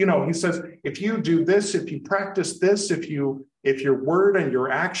spiritual, he says, if you do this, if you practice this, if your word and your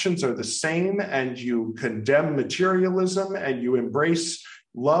actions are the same, and you condemn materialism and you embrace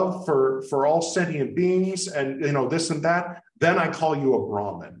love for all sentient beings, and this and that, then I call you a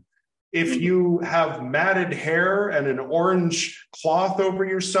Brahmin. If you have matted hair and an orange cloth over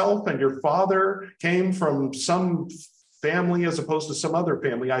yourself, and your father came from some family as opposed to some other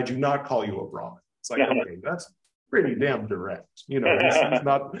family, I do not call you a Brahmin. It's like, okay, that's pretty damn direct. He's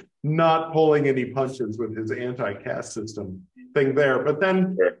not pulling any punches with his anti-caste system thing there. But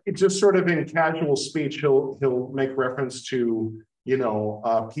then it just sort of in casual speech, he'll make reference to,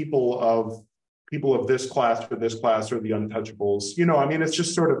 people of this class or this class, or the untouchables. It's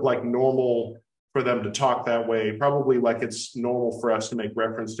just sort of like normal for them to talk that way, probably like it's normal for us to make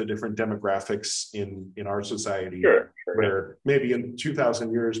reference to different demographics in our society, where maybe in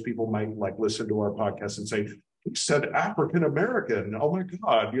 2,000 years, people might like listen to our podcast and say, he said African-American, oh my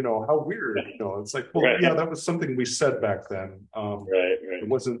God, how weird, it's like, well, yeah, that was something we said back then. It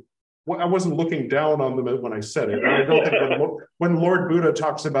wasn't, I wasn't looking down on them when I said it. And I don't think when Lord Buddha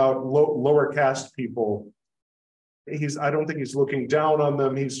talks about lower caste people, I don't think he's looking down on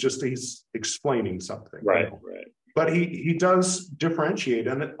them. He's explaining something. Right. But he does differentiate,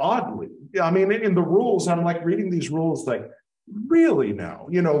 and oddly, in the rules, I'm like reading these rules, like, really now,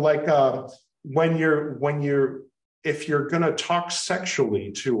 if you're going to talk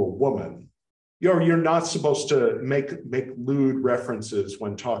sexually to a woman, you're not supposed to make lewd references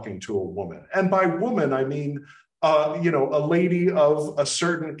when talking to a woman. And by woman, I mean, a lady of a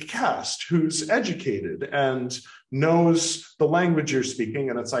certain caste who's educated and knows the language you're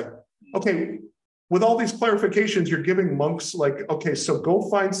speaking. And it's like, okay, with all these clarifications, you're giving monks like, okay, so go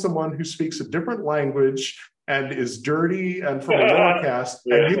find someone who speaks a different language and is dirty and from a lower caste,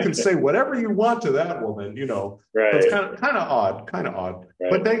 and you can say whatever you want to that woman, Right. So it's kind of odd.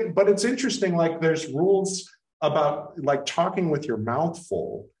 Right. But it's interesting, like there's rules about like talking with your mouth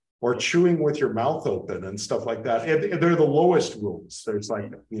full or chewing with your mouth open and stuff like that. They're the lowest rules. There's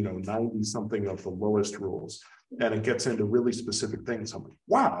like, 90 something of the lowest rules. And it gets into really specific things. I'm like,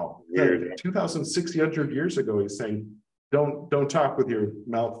 wow, 2,600 years ago, he's saying, don't talk with your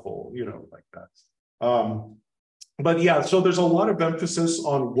mouth full, like that. But yeah, so there's a lot of emphasis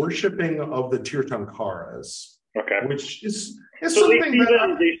on worshiping of the Tirthankaras, which is so something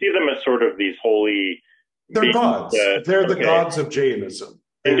they see them as sort of these holy. They're gods. They're the gods of Jainism.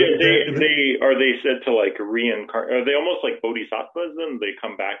 And are they said to like reincarnate? Are they almost like bodhisattvas and they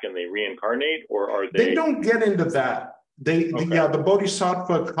come back and they reincarnate, or are they? They don't get into that. The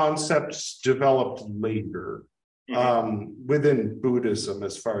bodhisattva concepts developed later within Buddhism,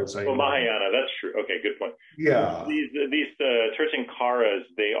 as far as I know. Mahayana, that's true. Okay, good point. Yeah. These Tirthankaras,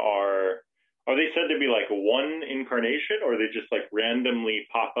 are they said to be like one incarnation, or they just like randomly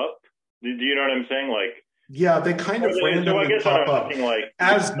pop up? Do you know what I'm saying? Like. Yeah, they kind of randomly pop up like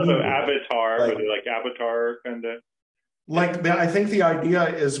as Avatar, like Avatar kind of. Like I think the idea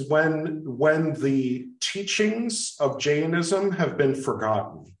is when the teachings of Jainism have been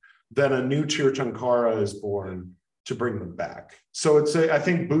forgotten, then a new Tirthankara is born to bring them back. So I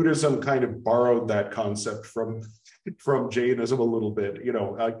think Buddhism kind of borrowed that concept from Jainism a little bit,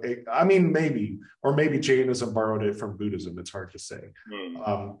 I mean, maybe Jainism borrowed it from Buddhism. It's hard to say.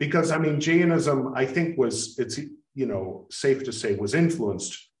 Because I mean, Jainism, I think it's safe to say was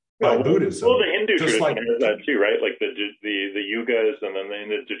influenced by Buddhism. Well, the Hindu tradition has that too, right? Like the yugas, and then in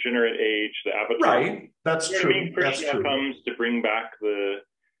the degenerate age, the avatar. Right, that's true. I mean, Krishna comes to bring back the,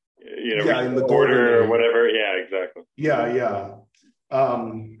 in the order or whatever. Yeah, exactly. Yeah.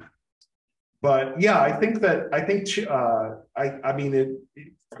 But yeah, I think the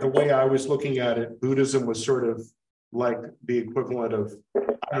way I was looking at it, Buddhism was sort of like the equivalent of,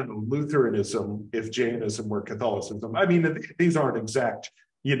 I don't know, Lutheranism if Jainism were Catholicism. I mean, these aren't exact,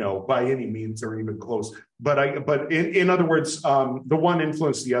 by any means or even close. But in other words, the one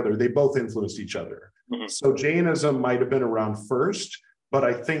influenced the other. They both influenced each other. Mm-hmm. So Jainism might have been around first, but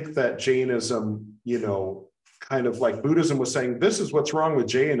I think that Jainism, kind of like Buddhism was saying, this is what's wrong with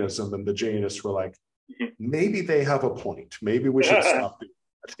Jainism. And the Jainists were like, maybe they have a point. Maybe we should stop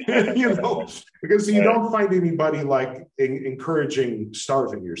doing that. Because you don't find anybody like encouraging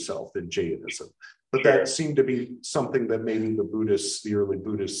starving yourself in Jainism. But that seemed to be something that maybe the early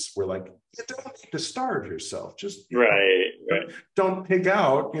Buddhists were like, you don't need to starve yourself. Just don't pig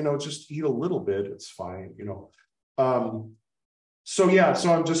out, just eat a little bit. It's fine, So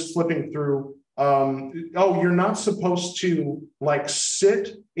I'm just flipping through. You're not supposed to like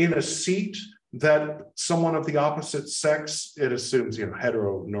sit in a seat that someone of the opposite sex, it assumes,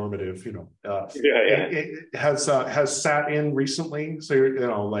 heteronormative, it has sat in recently. So,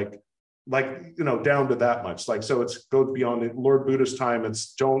 down to that much. Like, so it goes beyond it. Lord Buddha's time,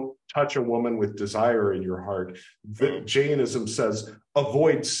 it's don't touch a woman with desire in your heart. Jainism says,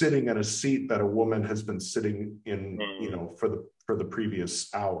 avoid sitting in a seat that a woman has been sitting in, for the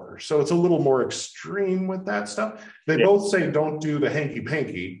previous hour. So it's a little more extreme with that stuff. They both say don't do the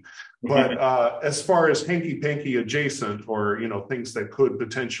hanky-panky, but as far as hanky-panky adjacent or, things that could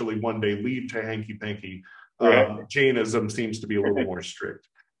potentially one day lead to hanky-panky, Jainism seems to be a little more strict.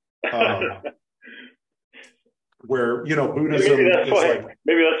 Where Buddhism maybe that's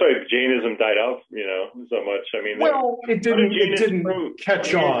why Jainism died out so much. I mean, it didn't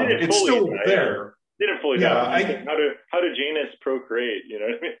catch on. It's still there. Didn't fully die. How do Jainists procreate? You know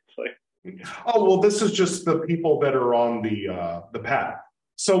what I mean? It's like, this is just the people that are on the path.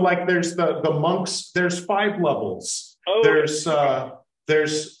 So like there's the monks. There's 5 levels. There's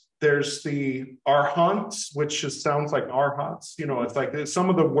the arhants, which sounds like arhats. It's like some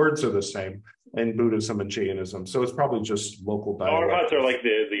of the words are the same in Buddhism and Jainism. So it's probably just local dialect. Arhats are like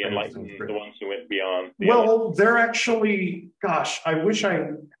the enlightened, the ones who went beyond. They're actually, I wish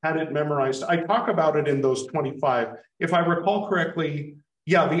I had it memorized. I talk about it in those 25. If I recall correctly,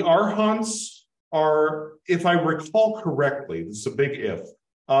 the arhants are, if I recall correctly, this is a big if,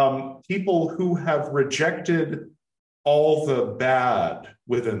 people who have rejected all the bad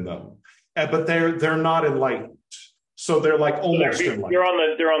within them, but they're not enlightened. So they're like almost enlightened. They're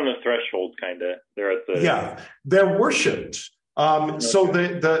on the threshold, kind of. They're at the they're worshipped. So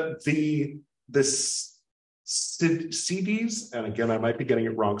the CDs, and again, I might be getting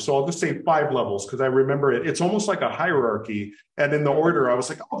it wrong. So I'll just say 5 levels because I remember it. It's almost like a hierarchy. And in the order, I was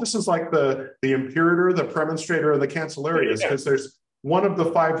like, oh, this is like the imperator, the premonstrator, and the cancellarius, because there's one of the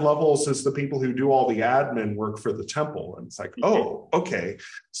 5 levels is the people who do all the admin work for the temple. And it's like, oh, okay.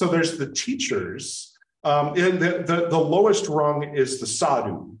 So there's the teachers. The lowest rung is the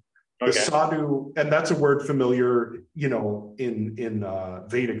sadhu. The sadhu, and that's a word familiar, in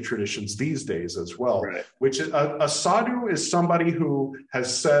Vedic traditions these days as well. Right. Which is a sadhu is somebody who has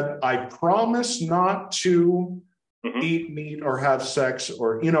said, "I promise not to eat meat or have sex,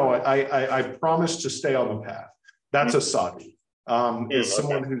 or I promise to stay on the path." That's a sadhu. Is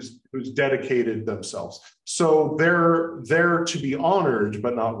someone who's dedicated themselves. So they're to be honored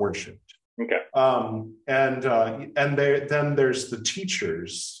but not worshipped. Okay. Then there's the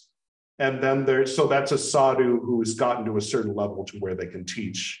teachers. And then so that's a sadhu who's gotten to a certain level to where they can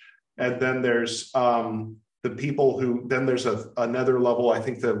teach. And then there's the people who, then there's another level, I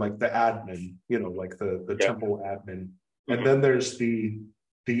think the admin, like the temple admin. And then there's the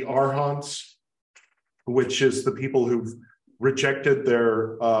arhants, which is the people who've rejected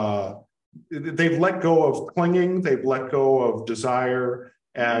they've let go of clinging, they've let go of desire,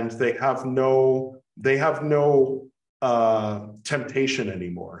 and they have no temptation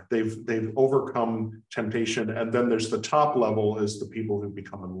anymore. They've overcome temptation. And then there's the top level is the people who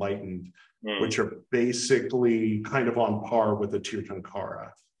become enlightened, which are basically kind of on par with the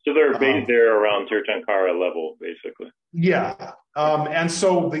Tirthankara. So they're around Tirthankara level, basically. Yeah. And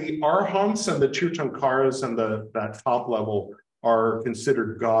so the Arhants and the Tirthankaras and that top level are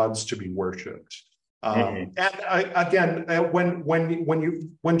considered gods to be worshipped. And again,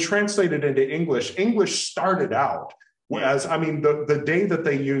 when translated into English started out as, the day that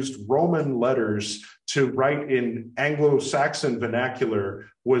they used Roman letters to write in Anglo-Saxon vernacular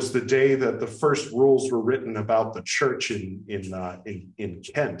was the day that the first rules were written about the church in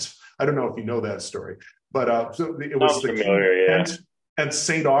Kent. I don't know if you know that story, but so it was the Kent and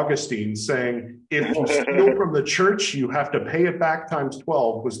St. Augustine saying, if you steal from the church, you have to pay it back times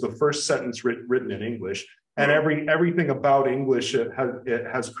 12, was the first sentence written in English. And everything about English, it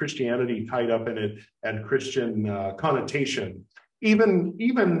has Christianity tied up in it and Christian connotation.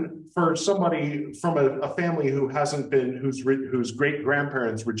 Even for somebody from a family who hasn't been, whose great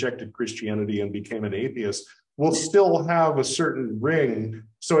grandparents rejected Christianity and became an atheist, will still have a certain ring.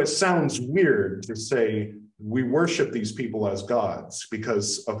 So it sounds weird to say we worship these people as gods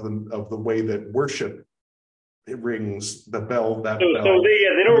because of the way that worship it rings the bell. They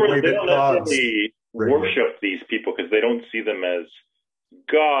don't necessarily worship these people because they don't see them as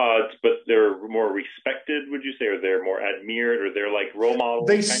gods, but they're more respected, would you say, or they're more admired, or they're like role models?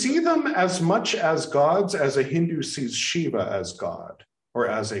 They see them as much as gods as a Hindu sees Shiva as God or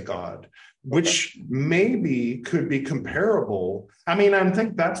as a god, which maybe could be comparable. I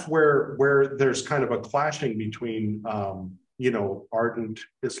think that's where there's kind of a clashing between, ardent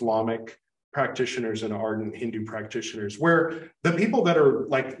Islamic practitioners and ardent Hindu practitioners, where the people that are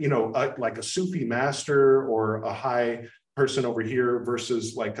like a Sufi master or a high person over here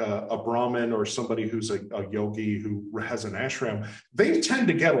versus like a Brahmin or somebody who's a yogi who has an ashram, they tend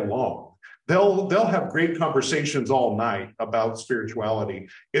to get along. They'll have great conversations all night about spirituality.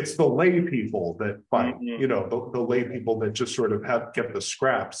 It's the lay people that fight, the lay people that just sort of get the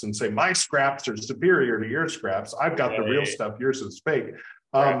scraps and say, my scraps are superior to your scraps. I've got the real stuff. Yours is fake.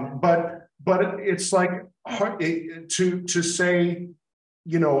 But it's like to say,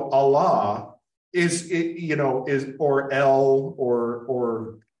 Allah is or El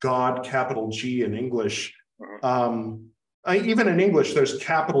or God, capital G in English. Even in English, there's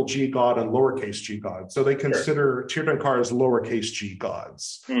capital G God and lowercase g God. So they consider Tirthankara as lowercase g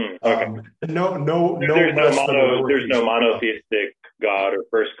gods. Okay. There's no monotheistic God or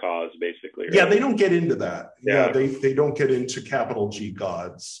first cause, basically. Right? Yeah, they don't get into that. Yeah, they don't get into capital G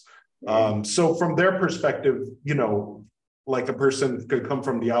gods. So from their perspective, like a person could come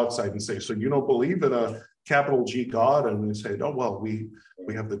from the outside and say, so you don't believe in a capital G God? And they say, oh, well, we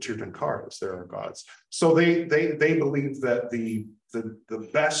have the Tirthankaras, they're our gods. So they believe that the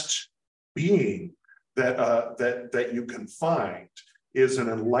best being that you can find is an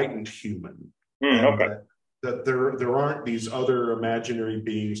enlightened human. That there aren't these other imaginary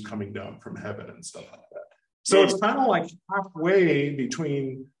beings coming down from heaven and stuff like that. So it's kind of like halfway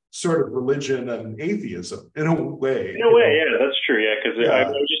between sort of religion and atheism in a way. Yeah, that's true. Yeah, because I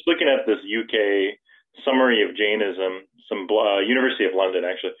was just looking at this UK summary of Jainism, some University of London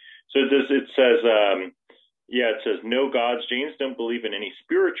actually. So it says it says, no gods. Jains don't believe in any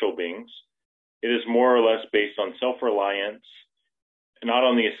spiritual beings. It is more or less based on self-reliance, not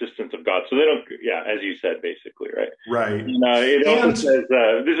on the assistance of God. So they don't, as you said, basically, right? Right. And, it also says,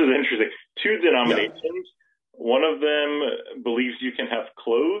 this is interesting, 2 denominations. One of them believes you can have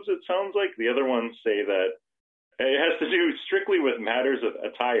clothes, it sounds like. The other ones say that it has to do strictly with matters of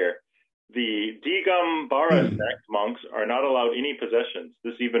attire. The Digambara sect monks are not allowed any possessions.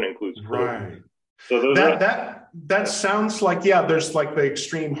 This even includes clothes. Right. So that sounds like, there's like the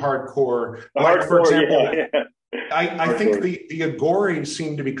extreme hardcore. Like, for example, I think the Agori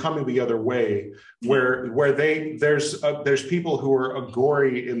seem to be coming the other way, where there's people who are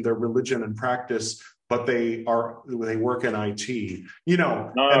Agori in their religion and practice, but they work in IT, and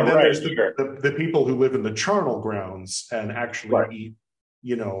then there's the people who live in the charnel grounds and actually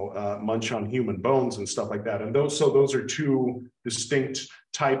eat, munch on human bones and stuff like that. And those are 2 distinct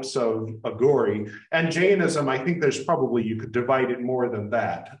types of Agori. And Jainism, I think you could divide it more than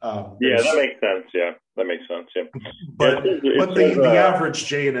that. That makes sense. Yeah, that makes sense. Yeah. But the average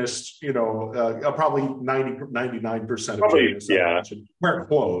Jainist, probably 99% of Jainists wear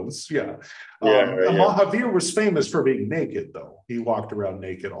clothes. Yeah. Mahavir was famous for being naked, though. He walked around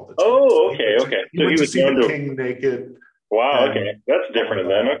naked all the time. Oh, okay. He went to see the king naked. Wow. Okay, that's different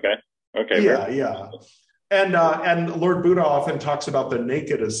then. Okay. Yeah. And Lord Buddha often talks about the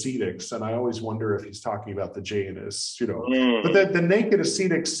naked ascetics, and I always wonder if he's talking about the Jainists, But the naked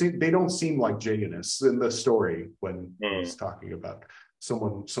ascetics, they don't seem like Jainists in the story when he's talking about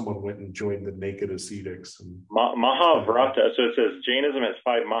someone went and joined the naked ascetics. And Mahavrata. So it says Jainism has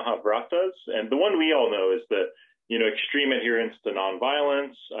 5 Mahavratas, and the one we all know is the extreme adherence to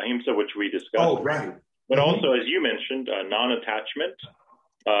nonviolence, ahimsa, which we discussed. Oh, right. But also, as you mentioned, non-attachment,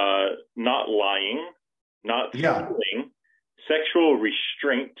 not lying, not stealing, sexual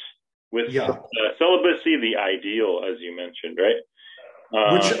restraint, with celibacy, the ideal, as you mentioned, right?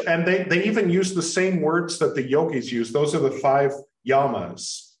 And they even use the same words that the yogis use. Those are the 5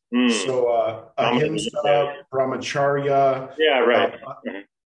 yamas. So ahimsa, brahmacharya. Yeah, right.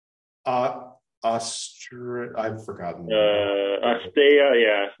 I've forgotten.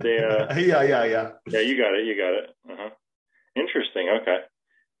 Asteya, Asteya. Yeah. Yeah, you got it. Interesting. Okay.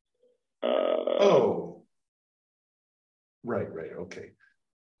 Right. Okay.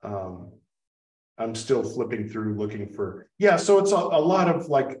 I'm still flipping through looking for. So it's a lot of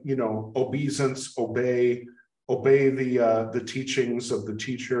obeisance, obey the teachings of the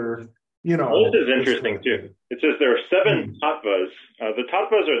teacher. This is interesting too. It says there are 7 tattvas. The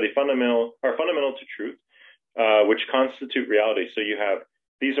tattvas are fundamental to truth, which constitute reality. So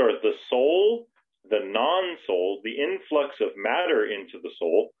these are the soul, the non-soul, the influx of matter into the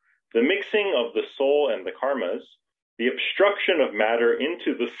soul, the mixing of the soul and the karmas, the obstruction of matter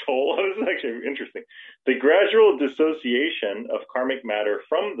into the soul. This is actually interesting. The gradual dissociation of karmic matter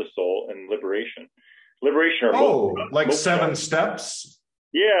from the soul, and liberation. Liberation are moksha. 7 steps.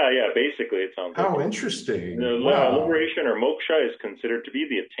 Yeah, basically it sounds like. How interesting. Liberation or moksha is considered to be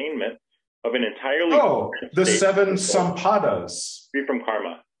the attainment of an entirely the 7 sampadas. Free from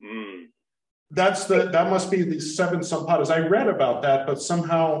karma. That must be the 7 sampadas. I read about that, but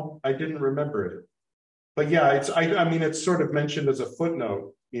somehow I didn't remember it. But it's sort of mentioned as a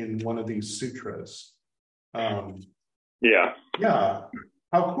footnote in one of these sutras. Yeah.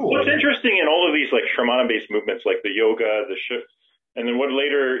 How cool. What's interesting in all of these Shramana-based movements, like the yoga, and then what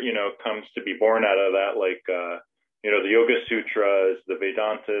later, comes to be born out of that, the Yoga Sutras, the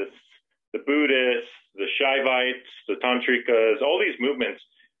Vedantists, the Buddhists, the Shaivites, the Tantrikas, all these movements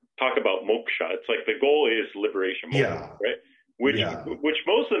talk about moksha. It's like the goal is liberation, right? Which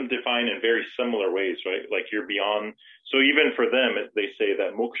most of them define in very similar ways, right? Like you're beyond. So even for them, they say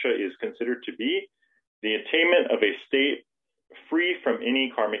that moksha is considered to be the attainment of a state free from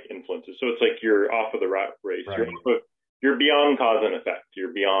any karmic influences. So it's like you're off of the rat race. Right. You're beyond cause and effect.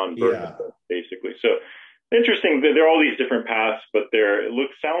 You're beyond birth, basically. So interesting. There are all these different paths, but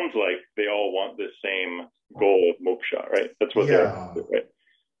sounds like they all want the same goal of moksha, right? That's what they're after, right?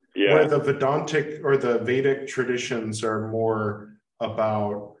 Yeah. Where the Vedantic or the Vedic traditions are more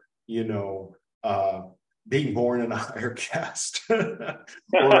about, being born in a higher caste, or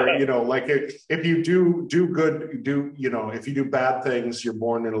if you do good, if you do bad things, you're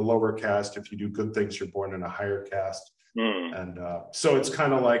born in a lower caste. If you do good things, you're born in a higher caste. And so it's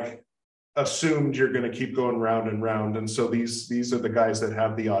kind of like assumed you're going to keep going round and round. And so these are the guys that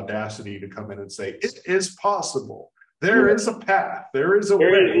have the audacity to come in and say, it is possible. There is a path. There is a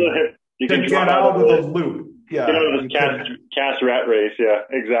way to get out of the loop. Yeah. This caste rat race. Yeah,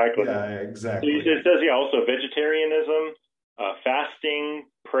 exactly. Yeah, exactly. So it says also vegetarianism, fasting,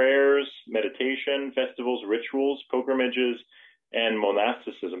 prayers, meditation, festivals, rituals, pilgrimages, and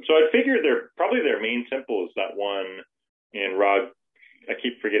monasticism. So I figure their main temple is that one in I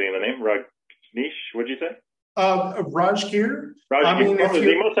keep forgetting the name. Rajneesh, what'd you say? Rajgir. I mean,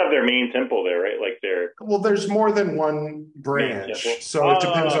 they must have their main temple there, right? Like well, there's more than one branch, so it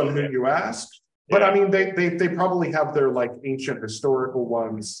depends on who you ask. But I mean, they probably have their like ancient historical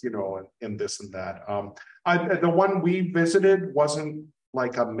ones, and this and that. The one we visited wasn't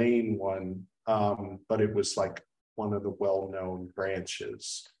like a main one, but it was like one of the well-known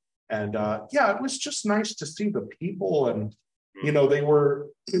branches. And it was just nice to see the people, and they were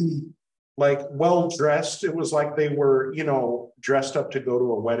like well dressed. It was like they were, dressed up to go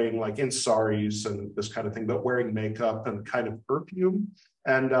to a wedding, like in saris and this kind of thing, but wearing makeup and kind of perfume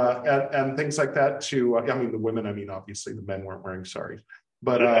and things like that too. I mean, the women, obviously the men weren't wearing saris,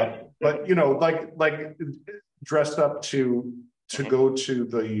 but like dressed up to go to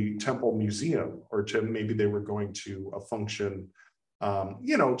the temple museum, or to maybe they were going to a function,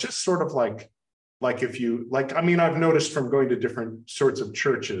 just sort of like if you I've noticed from going to different sorts of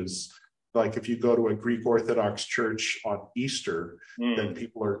churches, like if you go to a Greek Orthodox church on Easter, then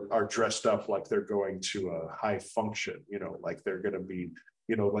people are dressed up like they're going to a high function, like they're going to be,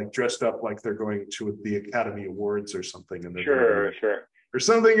 like dressed up like they're going to the Academy Awards or something. And sure. Or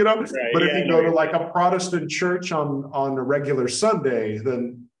something, Right, but if you go to like a Protestant church on a regular Sunday,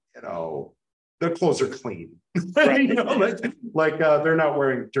 then, their clothes are clean. Right. They're not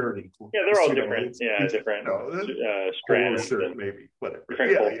wearing dirty clothes. Yeah, they're all different. Different strands, shirt, maybe, whatever.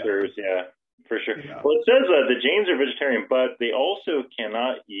 Different cultures. Yeah, for sure. Yeah. Well, it says the Jains are vegetarian, but they also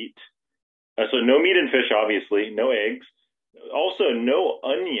cannot eat. So no meat and fish, obviously. No eggs. Also, no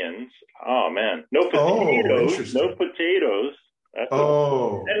onions. Oh man, no potatoes. No potatoes.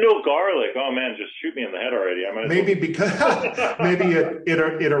 And no garlic. Oh man, just shoot me in the head already. Maybe because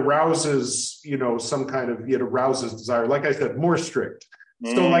it arouses, some kind of, it arouses desire. Like I said, more strict.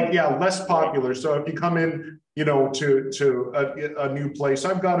 So less popular. So if you come in, to a new place,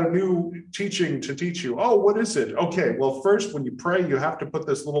 I've got a new teaching to teach you. Oh, what is it? Okay, well, first, when you pray, you have to put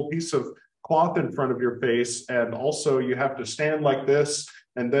this little piece of cloth in front of your face, and also you have to stand like this,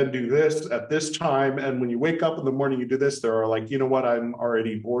 and then do this at this time. And when you wake up in the morning, you do this. There are like, you know what? I'm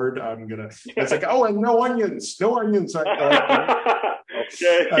already bored. It's like, and no onions. And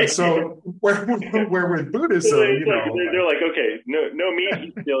so where with Buddhism, they're like, okay, no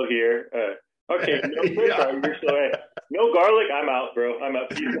meat still here. Okay, no fish, you're still right. No garlic, I'm out, bro. I'm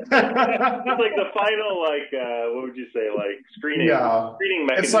out. It's like the final, what would you say, screening? Yeah, screening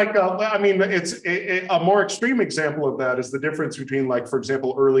mechanism. It's like, it's a more extreme example of that is the difference between, for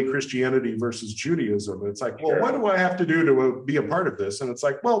example, early Christianity versus Judaism. It's like, well, what do I have to do to be a part of this? And it's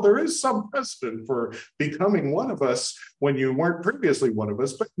like, well, there is some precedent for becoming one of us when you weren't previously one of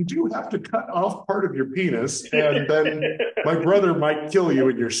us, but you do have to cut off part of your penis, and then my brother might kill you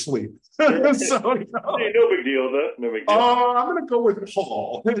in your sleep. So, no big deal, though. No big deal. I'm going to go with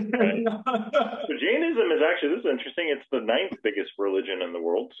Paul. So Jainism is actually, this is interesting. It's the 9th biggest religion in the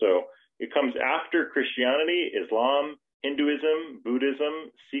world. So it comes after Christianity, Islam, Hinduism,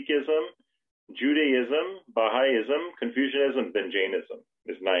 Buddhism, Sikhism, Judaism, Baha'ism, Confucianism, then Jainism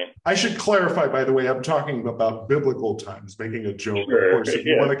is 9th. I should clarify, by the way, I'm talking about biblical times, making a joke. Sure, of course, if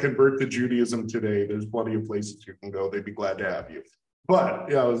you want to convert to Judaism today, there's plenty of places you can go. They'd be glad to have you.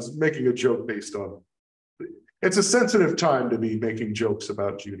 But I was making a joke based on, it's a sensitive time to be making jokes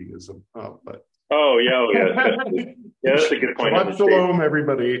about Judaism. But that's a good point. Shabbat shalom,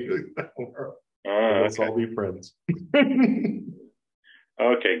 everybody. Let's all be friends.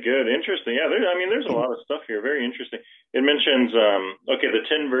 Okay, good. Interesting. Yeah, there's a lot of stuff here. Very interesting. It mentions, the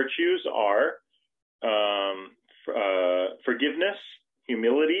 10 virtues are forgiveness,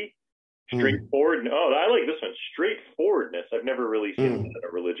 humility, straightforward. Oh, I like this one. Straightforwardness. I've never really seen that in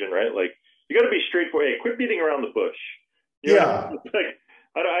a religion, right? Like, you got to be straightforward. Hey, quit beating around the bush. I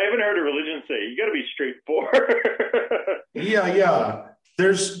haven't heard a religion say you got to be straightforward.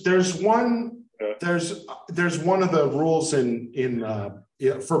 There's one of the rules in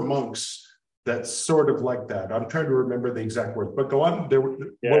for monks that's sort of like that. I'm trying to remember the exact word, but go on.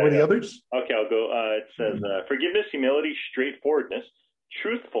 What were the others? Okay, I'll go. It says forgiveness, humility, straightforwardness,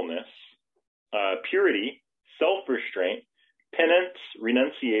 truthfulness, purity, self-restraint, penance,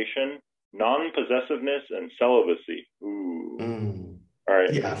 renunciation, non-possessiveness, and celibacy. Ooh. All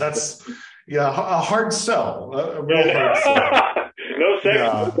right. Yeah, that's a hard sell. A real hard sell. No sex,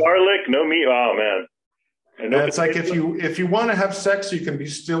 no garlic, no meat. Oh man. And it's like if you want to have sex, you can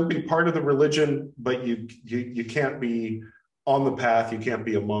still be part of the religion, but you can't be on the path. You can't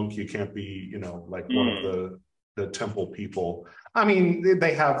be a monk. You can't be one of the the temple people. I mean,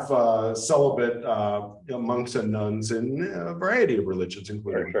 they have celibate monks and nuns in a variety of religions,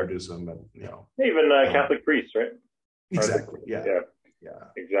 including Buddhism and even Catholic priests, right? Exactly. Yeah.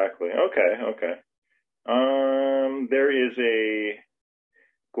 Exactly. Okay. There is a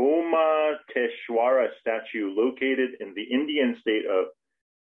Gomateshwara statue located in the Indian state of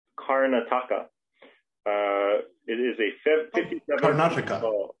Karnataka. It is a 57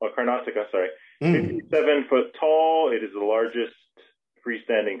 Karnataka, sorry. 57 foot tall. It is the largest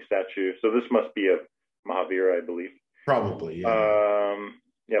freestanding statue. So this must be of Mahavira, I believe. Probably, yeah.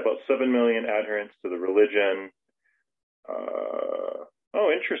 About 7 million adherents to the religion.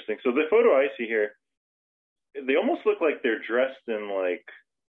 Interesting. So the photo I see here, they almost look like they're dressed in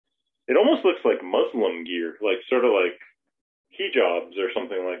it almost looks like Muslim gear, sort of like hijabs or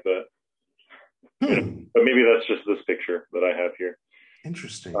something like that. But maybe that's just this picture that I have here.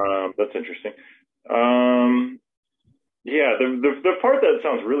 Interesting. That's interesting. The part that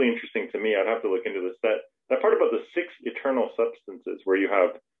sounds really interesting to me, I'd have to look into this, that part about the 6 eternal substances where you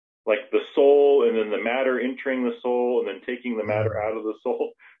have the soul and then the matter entering the soul and then taking the matter out of the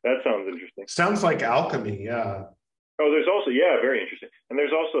soul. That sounds interesting. Sounds like alchemy, yeah. Oh, there's also, very interesting. And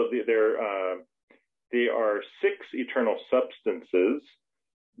there's also, there are 6 eternal substances,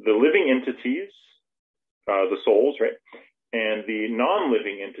 the living entities, the souls, right? And the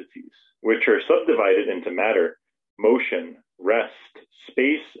non-living entities, which are subdivided into matter, motion, rest,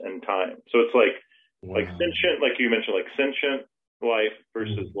 space, and time. So it's like sentient, like you mentioned, like sentient life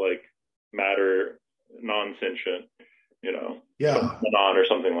versus matter, non-sentient, phenomenon or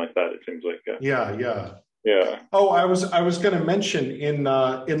something like that. It seems like. Yeah. Oh, I was going to mention in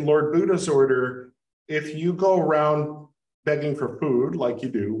Lord Buddha's order, if you go around begging for food like you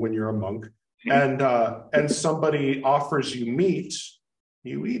do when you're a monk, and somebody offers you meat,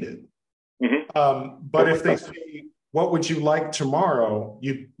 you eat it. But if they say, "What would you like tomorrow?"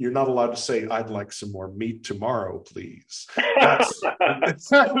 You're not allowed to say, "I'd like some more meat tomorrow, please."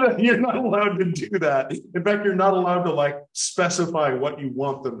 You're not allowed to do that. In fact, you're not allowed to specify what you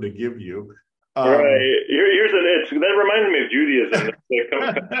want them to give you. Right. That reminds me of Judaism.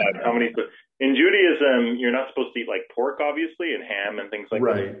 In Judaism, you're not supposed to eat pork, obviously, and ham and things like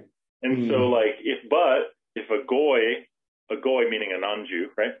that. And so, if a goy meaning a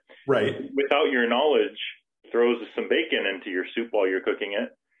non-Jew, right? Right. Without your knowledge, throws some bacon into your soup while you're cooking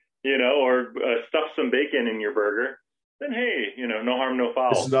it, or stuffs some bacon in your burger, then hey, no harm, no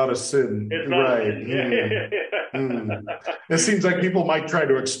foul. It's not a sin. It's not right. It seems like people might try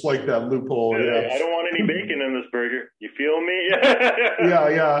to exploit that loophole. Yeah. I don't want any bacon in this burger. You feel me?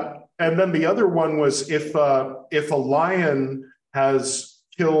 Yeah. And then the other one was if a lion has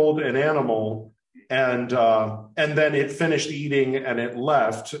killed an animal and then it finished eating and it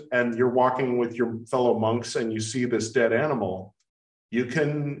left, and you're walking with your fellow monks and you see this dead animal, you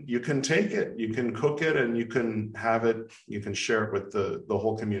can take it, you can cook it, and you can have it, you can share it with the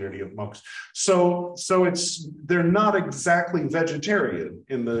whole community of monks. So they're not exactly vegetarian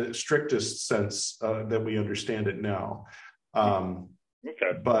in the strictest sense that we understand it now.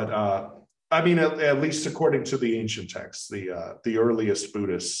 But I mean, at least according to the ancient texts, the earliest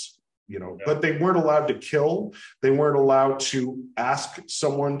Buddhists, but they weren't allowed to kill. They weren't allowed to ask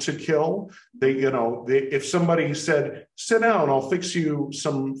someone to kill. If somebody said, "Sit down, I'll fix you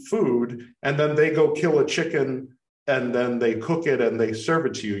some food," and then they go kill a chicken and then they cook it and they serve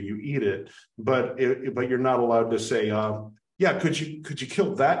it to you, you eat it. But you're not allowed to say, could you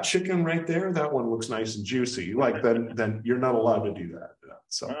kill that chicken right there? That one looks nice and juicy. Then you're not allowed to do that.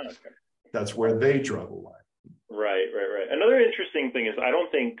 So that's where they draw the line. Right. Another interesting thing is I don't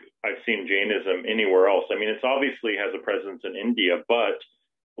think I've seen Jainism anywhere else. I mean, it's obviously has a presence in India, but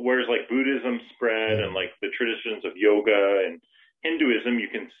whereas Buddhism spread and the traditions of yoga and Hinduism, you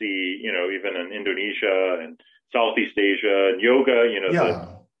can see, even in Indonesia and Southeast Asia and yoga,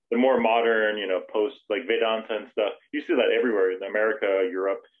 the more modern, post Vedanta and stuff. You see that everywhere in America,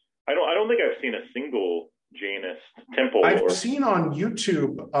 Europe. I don't think I've seen a single Jainist temple. I've seen on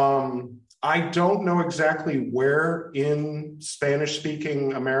YouTube. I don't know exactly where in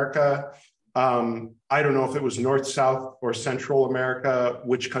Spanish-speaking America. I don't know if it was North, South, or Central America,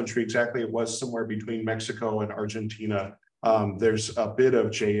 which country exactly it was, somewhere between Mexico and Argentina. There's a bit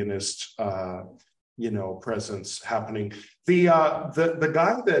of Jainist, presence happening. The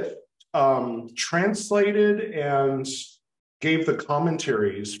guy that translated and gave the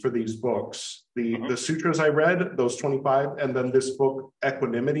commentaries for these books, the sutras I read, those 25, and then this book,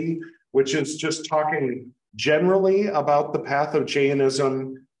 Equanimity, which is just talking generally about the path of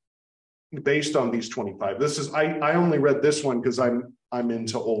Jainism based on these 25. I only read this one because I'm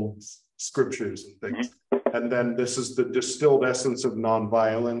into old scriptures and things. and then this is the distilled essence of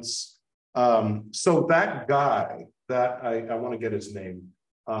nonviolence. So that guy, that I want to get his name.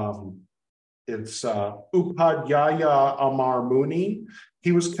 It's Upadhyaya Amar Muni.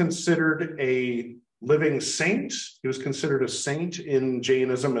 He was considered a living saint. He was considered a saint in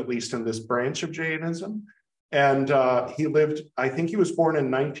Jainism, at least in this branch of Jainism. And he lived, I think he was born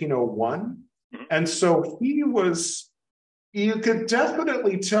in 1901. And so you could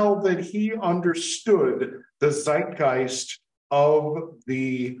definitely tell that he understood the zeitgeist of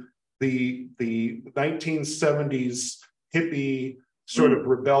the 1970s hippie, sort of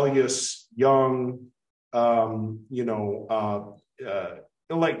rebellious, young,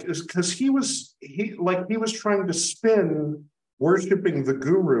 like, because he was trying to spin worshiping the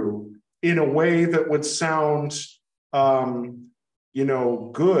guru in a way that would sound,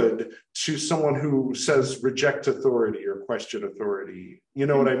 good to someone who says reject authority or question authority. You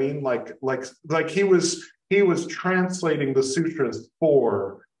know what I mean? Like he was translating the sutras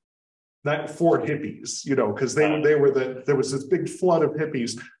for hippies, because there was this big flood of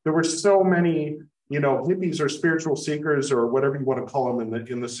hippies. There were so many, hippies or spiritual seekers or whatever you want to call them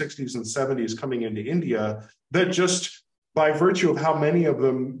in the 60s and 70s coming into India, that just by virtue of how many of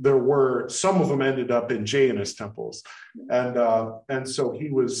them there were, some of them ended up in Jainist temples. And so he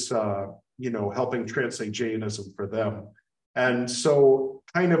was, helping translate Jainism for them. And so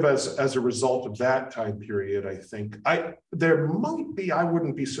kind of as a result of that time period, I think I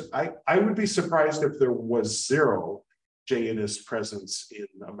would be surprised if there was zero Jainist presence in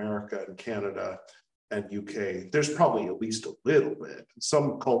America and Canada and UK. There's probably at least a little bit,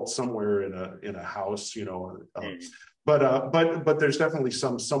 some cult somewhere in a house, but there's definitely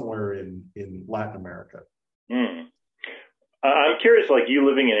some somewhere in Latin America. I'm curious, like you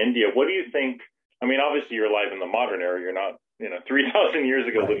living in India, what do you think? I mean, obviously you're alive in the modern era. You're not, 3,000 years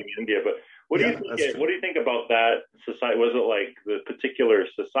ago living in India. But what do you think? What do you think about that society? Was it like the particular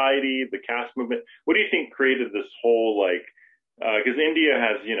society, the caste movement? What do you think created this whole because India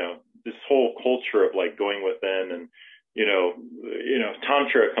has, this whole culture of like going within, and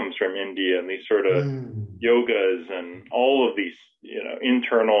Tantra comes from India, and these sort of yogas and all of these,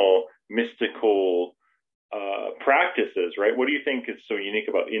 internal mystical practices, right? What do you think is so unique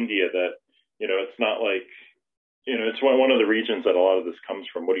about India that, it's not like, it's one of the regions that a lot of this comes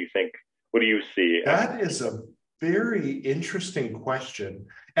from? What do you think? What do you see? That is a very interesting question.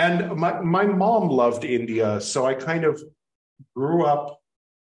 And my mom loved India, so I kind of grew up,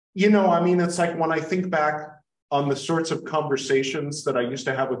 it's like when I think back on the sorts of conversations that I used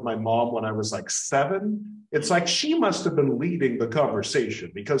to have with my mom when I was like 7, it's like she must have been leading the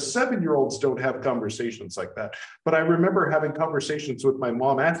conversation, because 7-year-olds don't have conversations like that. But I remember having conversations with my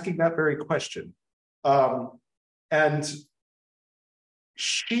mom asking that very question. And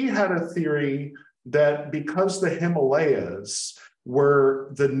she had a theory that because the Himalayas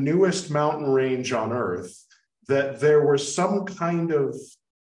were the newest mountain range on Earth, that there were some kind of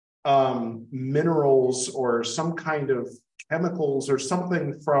minerals or some kind of chemicals or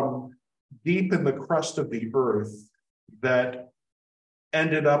something from deep in the crust of the Earth that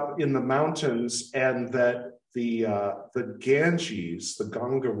ended up in the mountains, and that the Ganges, the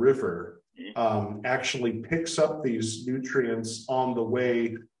Ganga River, actually picks up these nutrients on the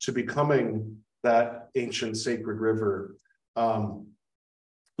way to becoming that ancient sacred river.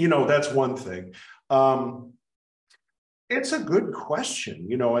 That's one thing. It's a good question,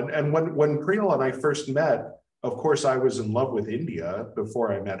 and when Priyal and I first met, of course, I was in love with India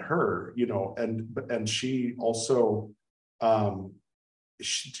before I met her, and she also,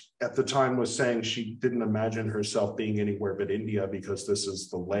 at the time was saying she didn't imagine herself being anywhere but India, because this is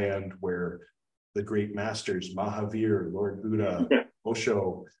the land where the great masters, Mahavir, Lord Buddha,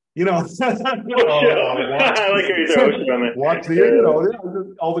 Osho, Osho. I like how you throw Osho on there.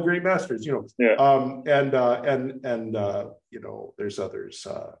 All the great masters, Yeah. There's others,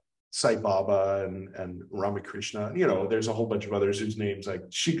 Sai Baba and Ramakrishna, there's a whole bunch of others whose names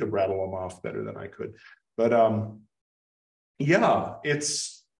she could rattle them off better than I could. But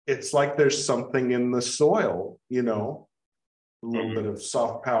it's like there's something in the soil, a little bit of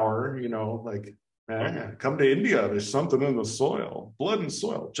soft power, come to India, there's something in the soil, blood and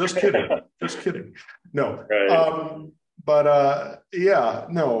soil. Just kidding. Just kidding. No. Right.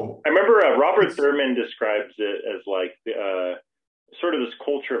 No. I remember Robert Thurman describes it as like sort of this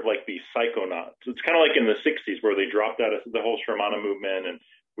culture of like these psychonauts. It's kind of like in the 60s where they dropped out of the whole Shramana movement, and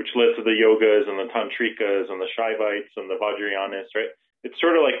which led to the yogas and the tantrikas and the Shaivites and the Vajrayanists, right? It's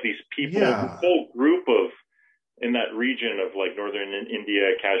sort of like these people, this whole group in that region of like northern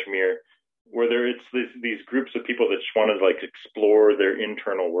India, Kashmir, where it's these groups of people that just want to like explore their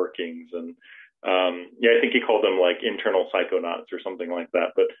internal workings. And Yeah, I think he called them like internal psychonauts or something like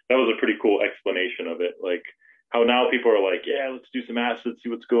that. But that was a pretty cool explanation of it. Like how now people are like, yeah, let's do some acid, see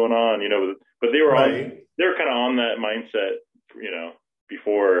what's going on, you know. But they were they were kind of on that mindset, you know,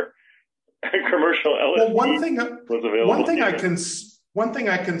 before commercial LSD well, was available. One thing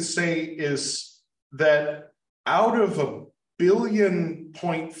I can say is that out of 1.4 billion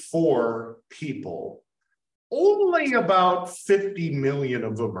people, only about 50 million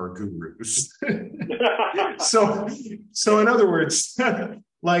of them are gurus. so in other words,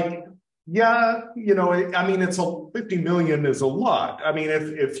 like, yeah, you know, I mean, 50 million is a lot. I mean,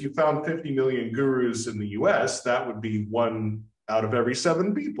 if you found 50 million gurus in the US, that would be 1 out of every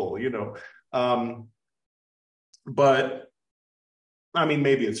 7 people, you know. But I mean,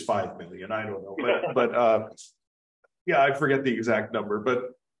 maybe it's 5 million. I don't know. But yeah, I forget the exact number.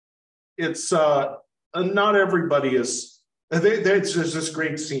 But it's not everybody is. There's this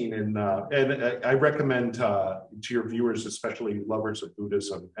great scene and I recommend to your viewers, especially lovers of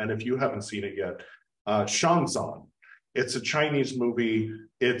Buddhism, and if you haven't seen it yet, Shanzan. It's a Chinese movie.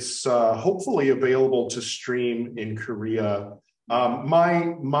 It's hopefully available to stream in Korea.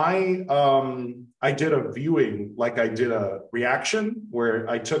 I did a viewing, like I did a reaction where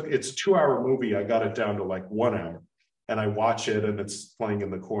it's a 2-hour movie. I got it down to like 1 hour and I watch it and it's playing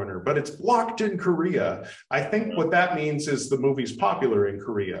in the corner, but it's blocked in Korea. I think what that means is the movie's popular in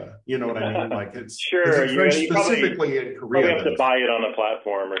Korea. You know what I mean? Like it's, sure, it's very specifically in Korea. You have to buy it on a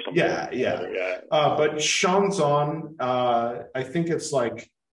platform or something. Yeah. But Shanzan, I think it's like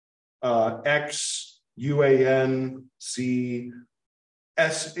XUANZ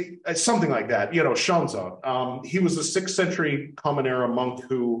something like that, you know, Shanzan. He was a 6th century Common Era monk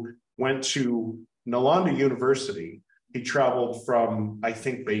who went to Nalanda University. He traveled from, I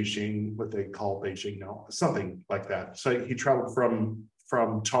think, Beijing, what they call Beijing now, something like that. So he traveled from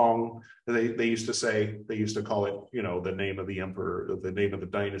Tong. They used to call it, you know, the name of the emperor, the name of the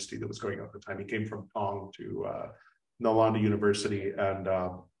dynasty that was going on at the time. He came from Tong to Nalanda University. And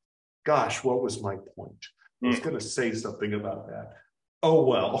gosh, what was my point? I was going to say something about that. Oh,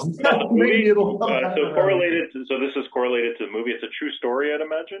 well. Maybe it'll come back around. So this is correlated to the movie. It's a true story, I'd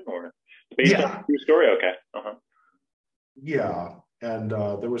imagine, or based on a true story? Okay. Yeah. And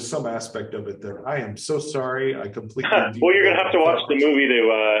there was some aspect of it that I am so sorry. I completely. Well, you're going to have to watch the movie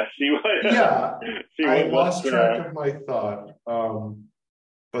to see what. Yeah. I lost track of my thought.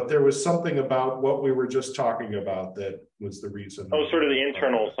 But there was something about what we were just talking about that was the reason. Oh, sort of the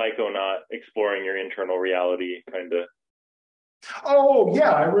internal psychonaut, exploring your internal reality, kind of. Oh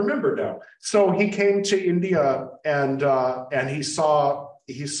yeah, I remember now. So he came to India and he saw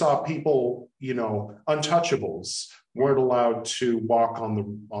people, you know, untouchables weren't allowed to walk on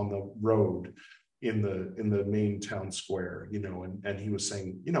the road in the main town square, you know, and he was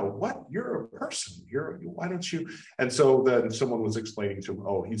saying, you know, what, you're a person, why don't you? And so then someone was explaining to him,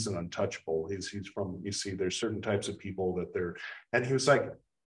 oh, he's an untouchable. He's from, you see, there's certain types of people that and he was like,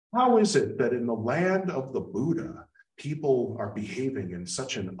 how is it that in the land of the Buddha, people are behaving in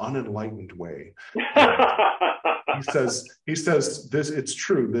such an unenlightened way? He says this, it's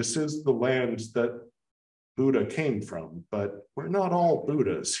true. This is the land that Buddha came from, but we're not all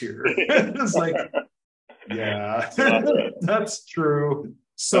Buddhas here. It's like, yeah, that's true.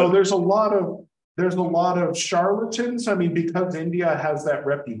 So there's a lot of charlatans. I mean, because India has that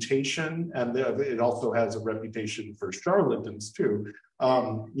reputation, and it also has a reputation for charlatans too.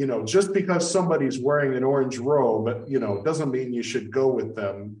 You know, just because somebody's wearing an orange robe, you know, doesn't mean you should go with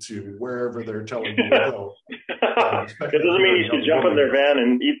them to wherever they're telling you to go. It doesn't mean you should jump in their van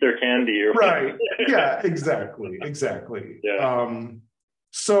and eat their candy. Right. Yeah, exactly. Yeah.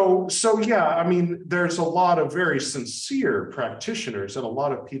 So yeah, I mean, there's a lot of very sincere practitioners and a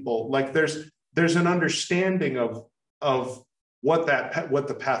lot of people, like there's an understanding of what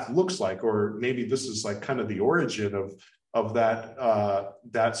the path looks like, or maybe this is like kind of the origin of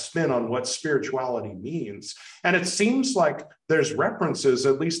that spin on what spirituality means. And it seems like there's references,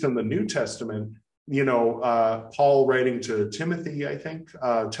 at least in the New Testament, you know, Paul writing to Timothy, I think,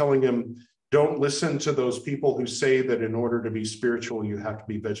 telling him, don't listen to those people who say that in order to be spiritual, you have to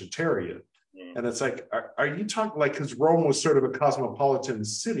be vegetarian. And it's like, are you talking, like, because Rome was sort of a cosmopolitan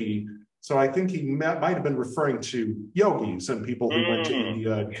city. So I think he might have been referring to yogis and people who went to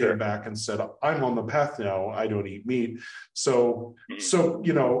India and came back and said, I'm on the path now, I don't eat meat. So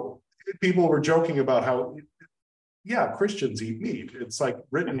you know, people were joking about how, yeah, Christians eat meat. It's like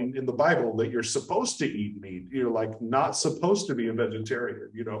written in the Bible that you're supposed to eat meat. You're like not supposed to be a vegetarian,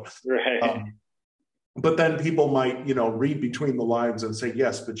 you know. Right. but then people might, read between the lines and say,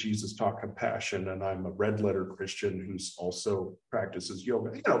 yes, but Jesus taught compassion, and I'm a red letter Christian who's also practices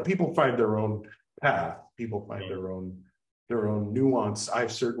yoga. People find their own path. People find their own nuance. I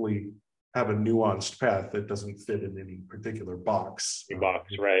certainly have a nuanced path that doesn't fit in any particular box.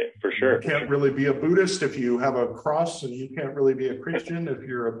 Right, for sure. You can't really be a Buddhist if you have a cross, and you can't really be a Christian if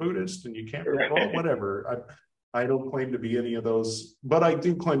you're a Buddhist, and you can't really, well, whatever. I don't claim to be any of those, but I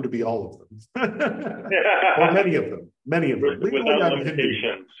do claim to be all of them. Or many of them. Without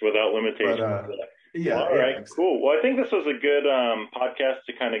limitations. But, all right, exactly. Cool. Well, I think this was a good podcast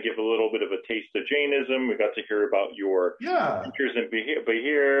to kind of give a little bit of a taste of Jainism. We got to hear about your teachers in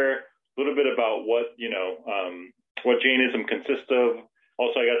Behir, a little bit about what Jainism consists of.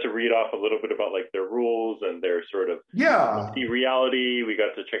 Also, I got to read off a little bit about like their rules and their sort of reality. We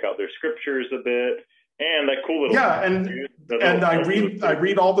got to check out their scriptures a bit. And that cool little I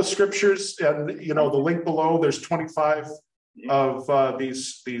read all the scriptures, and the link below, there's 25 of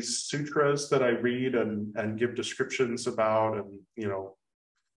these sutras that I read and give descriptions about, and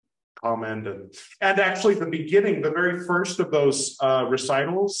comment, and actually the beginning, the very first of those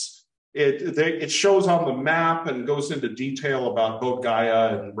recitals, it shows on the map and goes into detail about Bodh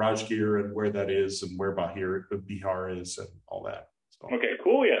Gaya and Rajgir and where that is and where Bihar is and all that. Okay,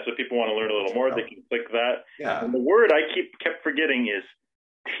 cool. Yeah, so if people want to learn a little more, they can click that. Yeah. And the word I kept forgetting is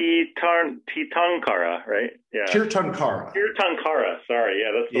Tirthankara, right? Yeah. Tirthankara. Sorry,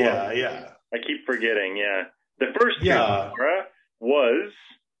 yeah, that's the one. Yeah. I keep forgetting. Yeah, the first Tirthankara was.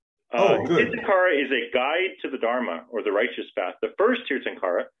 Good. Tirthankara is a guide to the Dharma or the righteous path. The first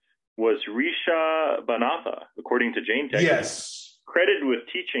Tirthankara was Rishabhanatha, according to Jain texts. Yes. Credited with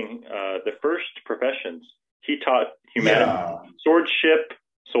teaching the first professions. He taught humanity, swordship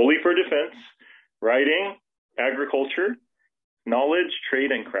solely for defense, writing, agriculture, knowledge,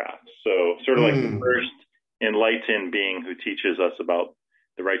 trade, and crafts. So sort of like the first enlightened being who teaches us about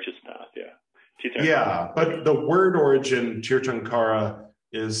the righteous path. Yeah, but the word origin, Tirthankara,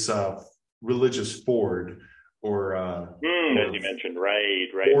 is religious ford, or as you mentioned, right.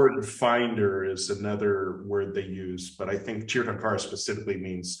 Ford finder is another word they use, but I think Tirthankara specifically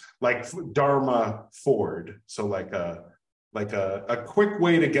means like Dharma ford, so like a quick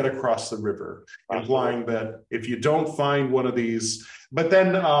way to get across the river, implying that if you don't find one of these, but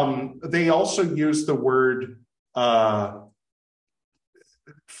then they also use the word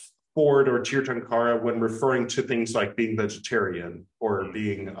ford or Tirthankara when referring to things like being vegetarian or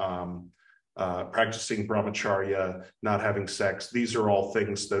being practicing brahmacharya, not having sex. These are all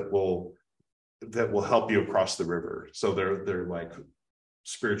things that will help you across the river. So they're like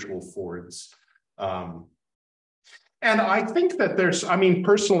spiritual fords. And I think that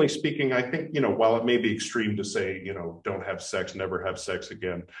personally speaking, I think, while it may be extreme to say, don't have sex, never have sex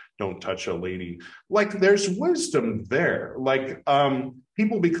again, don't touch a lady, like there's wisdom there. Like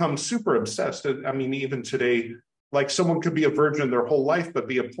people become super obsessed. I mean, even today, like someone could be a virgin their whole life, but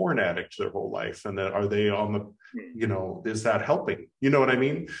be a porn addict their whole life. And then are they on the, is that helping? You know what I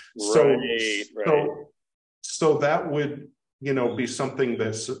mean? Right. So that would, be something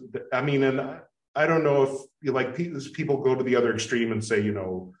that's, and I don't know if people go to the other extreme and say,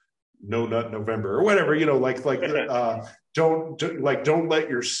 no nut November or whatever, don't let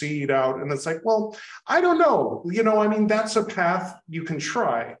your seed out. And it's like, well, I don't know, that's a path you can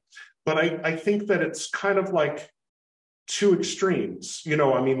try, but I think that it's kind of like two extremes,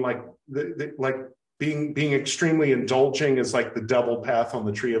 like being extremely indulging is like the devil path on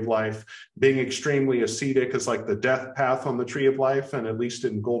the tree of life. Being extremely ascetic is like the death path on the tree of life. And at least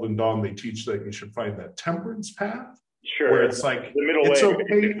in Golden Dawn, they teach that you should find that temperance path. Sure. Where it's like, the middle way.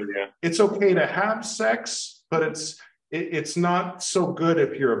 It's okay to have sex, but it's not so good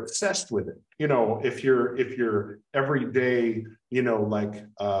if you're obsessed with it. If you're every day,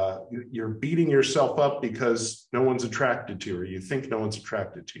 you're beating yourself up because no one's attracted to you, or you think no one's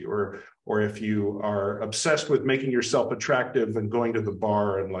attracted to you, or if you are obsessed with making yourself attractive and going to the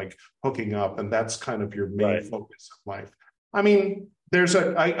bar and like hooking up, and that's kind of your main focus of life. I mean,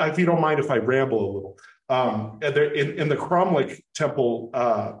 if you don't mind if I ramble a little, in the Cromlech temple,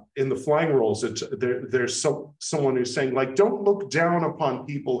 in the Flying Rolls, there's someone who's saying, like, don't look down upon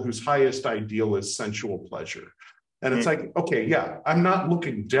people whose highest ideal is sensual pleasure. And it's like, okay, yeah, I'm not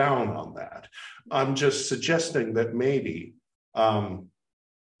looking down on that. I'm just suggesting that maybe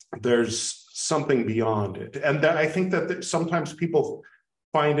there's something beyond it. And I think that sometimes people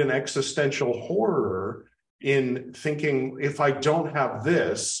find an existential horror in thinking, if I don't have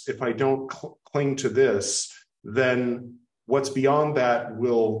this, if I don't cling to this, then what's beyond that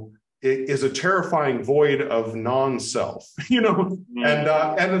will is a terrifying void of non-self, and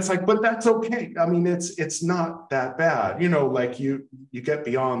it's like, but that's okay. I mean, it's not that bad, like you get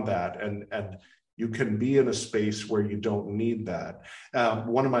beyond that, and you can be in a space where you don't need that.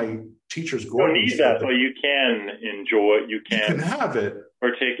 One of my teachers, Gordon, you don't need that, but you can enjoy it. You can have it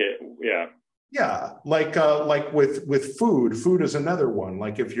or take it. Yeah. Yeah, like with food is another one.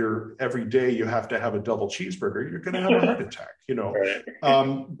 Like if you're every day you have to have a double cheeseburger, you're going to have a heart attack, Right.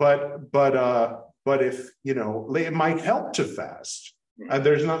 But if it might help to fast.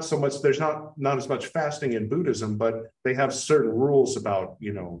 There's not as much fasting in Buddhism, but they have certain rules about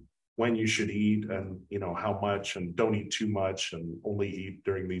when you should eat and how much, and don't eat too much and only eat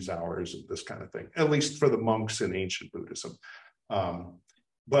during these hours and this kind of thing. At least for the monks in ancient Buddhism.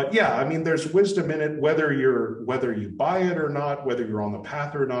 But yeah, I mean, there's wisdom in it, whether you buy it or not, whether you're on the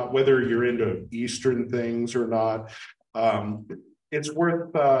path or not, whether you're into Eastern things or not. It's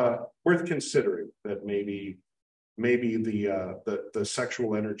worth considering that maybe the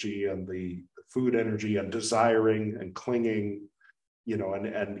sexual energy and the food energy and desiring and clinging,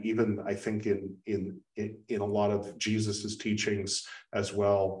 and even I think in a lot of Jesus's teachings as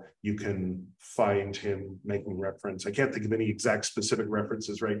well, you can find him making reference. I can't think of any exact specific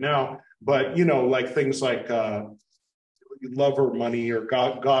references right now, but like things like love or money, or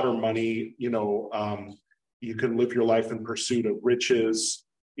God or money. You can live your life in pursuit of riches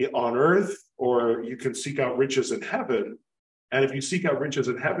on earth, or you can seek out riches in heaven. And if you seek out riches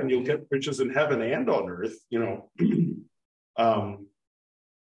in heaven, you'll get riches in heaven and on earth.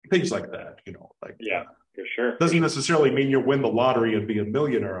 Things like that, yeah, for sure. Doesn't necessarily mean you'll win the lottery and be a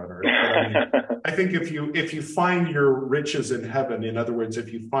millionaire on earth. But I think if you find your riches in heaven, in other words,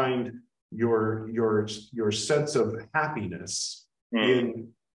 if you find your sense of happiness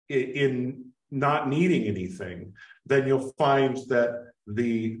in not needing anything, then you'll find that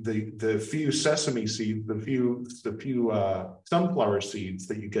the few sesame seeds, the few sunflower seeds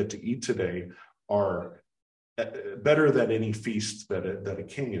that you get to eat today are better than any feast that a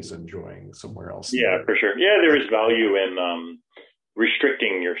king is enjoying somewhere else. Yeah, for sure. Yeah, there is value in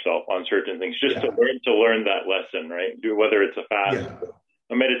restricting yourself on certain things, just to learn that lesson, right? Whether it's a fast,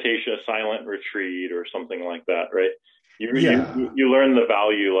 a meditation, a silent retreat, or something like that, right? You learn the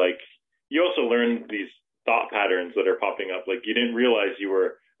value. Like you also learn these thought patterns that are popping up. Like you didn't realize you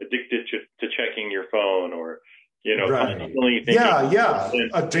were addicted to checking your phone, or constantly thinking.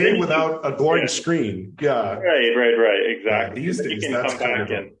 A day without a glowing screen. Yeah. Right. Exactly. These days, you can that's come back kind of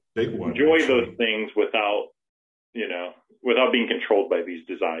and big one, enjoy those things without being controlled by these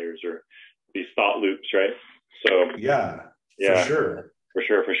desires or these thought loops, right? So for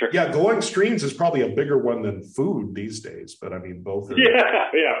sure. Yeah, glowing screens is probably a bigger one than food these days, but I mean both are.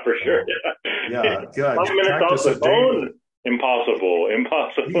 Yeah, for sure. Yeah. 5 minutes off the phone. Impossible.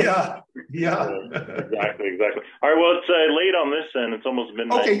 Yeah. Exactly. All right. Well, it's late on this, and it's almost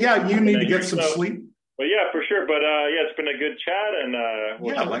midnight. Okay. Yeah, you need to get some sleep. But yeah, for sure. But it's been a good chat, and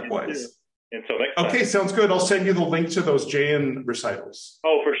likewise. Until next time. Okay, sounds good. I'll send you the link to those Jain recitals.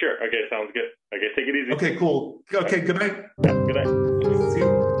 Oh, for sure. Okay, sounds good. Okay, take it easy. Okay, cool. Okay, good night. Yeah, good night. See you.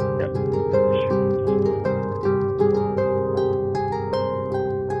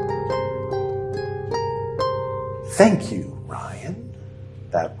 Thank you, Ryan.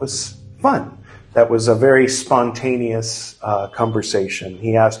 That was fun. That was a very spontaneous conversation.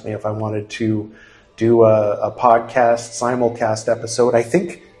 He asked me if I wanted to do a podcast, simulcast episode, I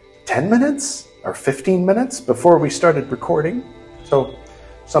think 10 minutes or 15 minutes before we started recording. So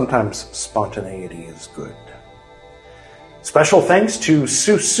sometimes spontaneity is good. Special thanks to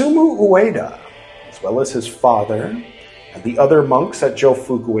Susumu Ueda, as well as his father and the other monks at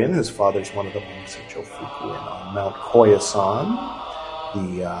Jofukuin. His father's one of the monks at Jofukuin on Mount Koyasan,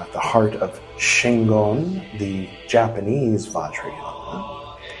 the heart of Shingon, the Japanese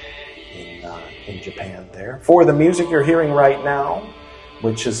Vajrayana in Japan there. For the music you're hearing right now,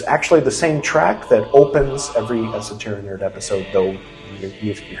 which is actually the same track that opens every Esoteric Nerd episode, though the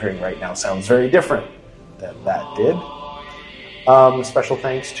music you're hearing right now sounds very different than that did. Special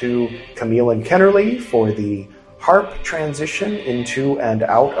thanks to Camille and Kennerly for the harp transition into and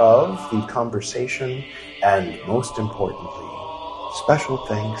out of the conversation, and most importantly, special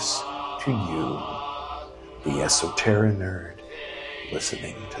thanks to you, the Esoteric Nerd,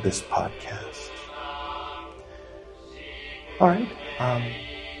 listening to this podcast. All right.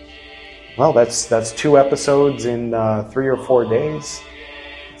 Well, that's 2 episodes in 3 or 4 days.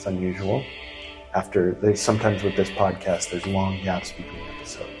 It's unusual. Sometimes with this podcast, there's long gaps between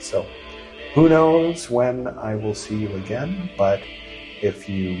episodes. So who knows when I will see you again, but if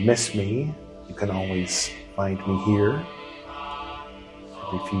you miss me, you can always find me here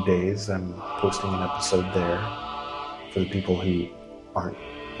Every few days I'm posting an episode there. For the people who aren't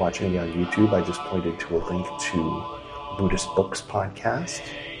watching me on YouTube, I just pointed to a link to Buddhist Books Podcast.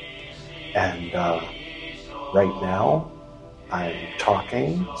 And right now I'm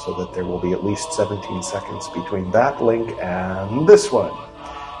talking so that there will be at least 17 seconds between that link and this one.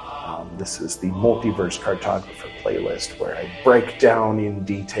 This is the Multiverse Cartographer playlist, where I break down in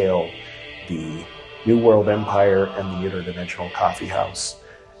detail the New World Empire and the Interdimensional Coffee House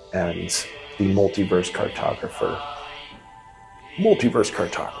and the Multiverse Cartographer. Multiverse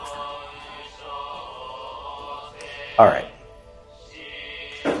Cartographer. All right.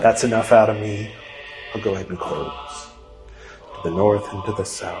 That's enough out of me. I'll go ahead and close. To the north and to the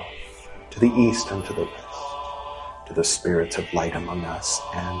south, to the east and to the west, to the spirits of light among us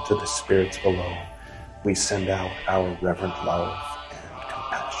and to the spirits below, we send out our reverent love and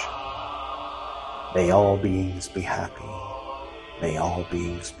compassion. May all beings be happy. May all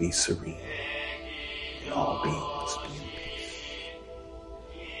beings be serene. May all beings be in peace.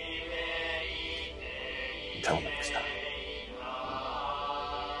 Until next time.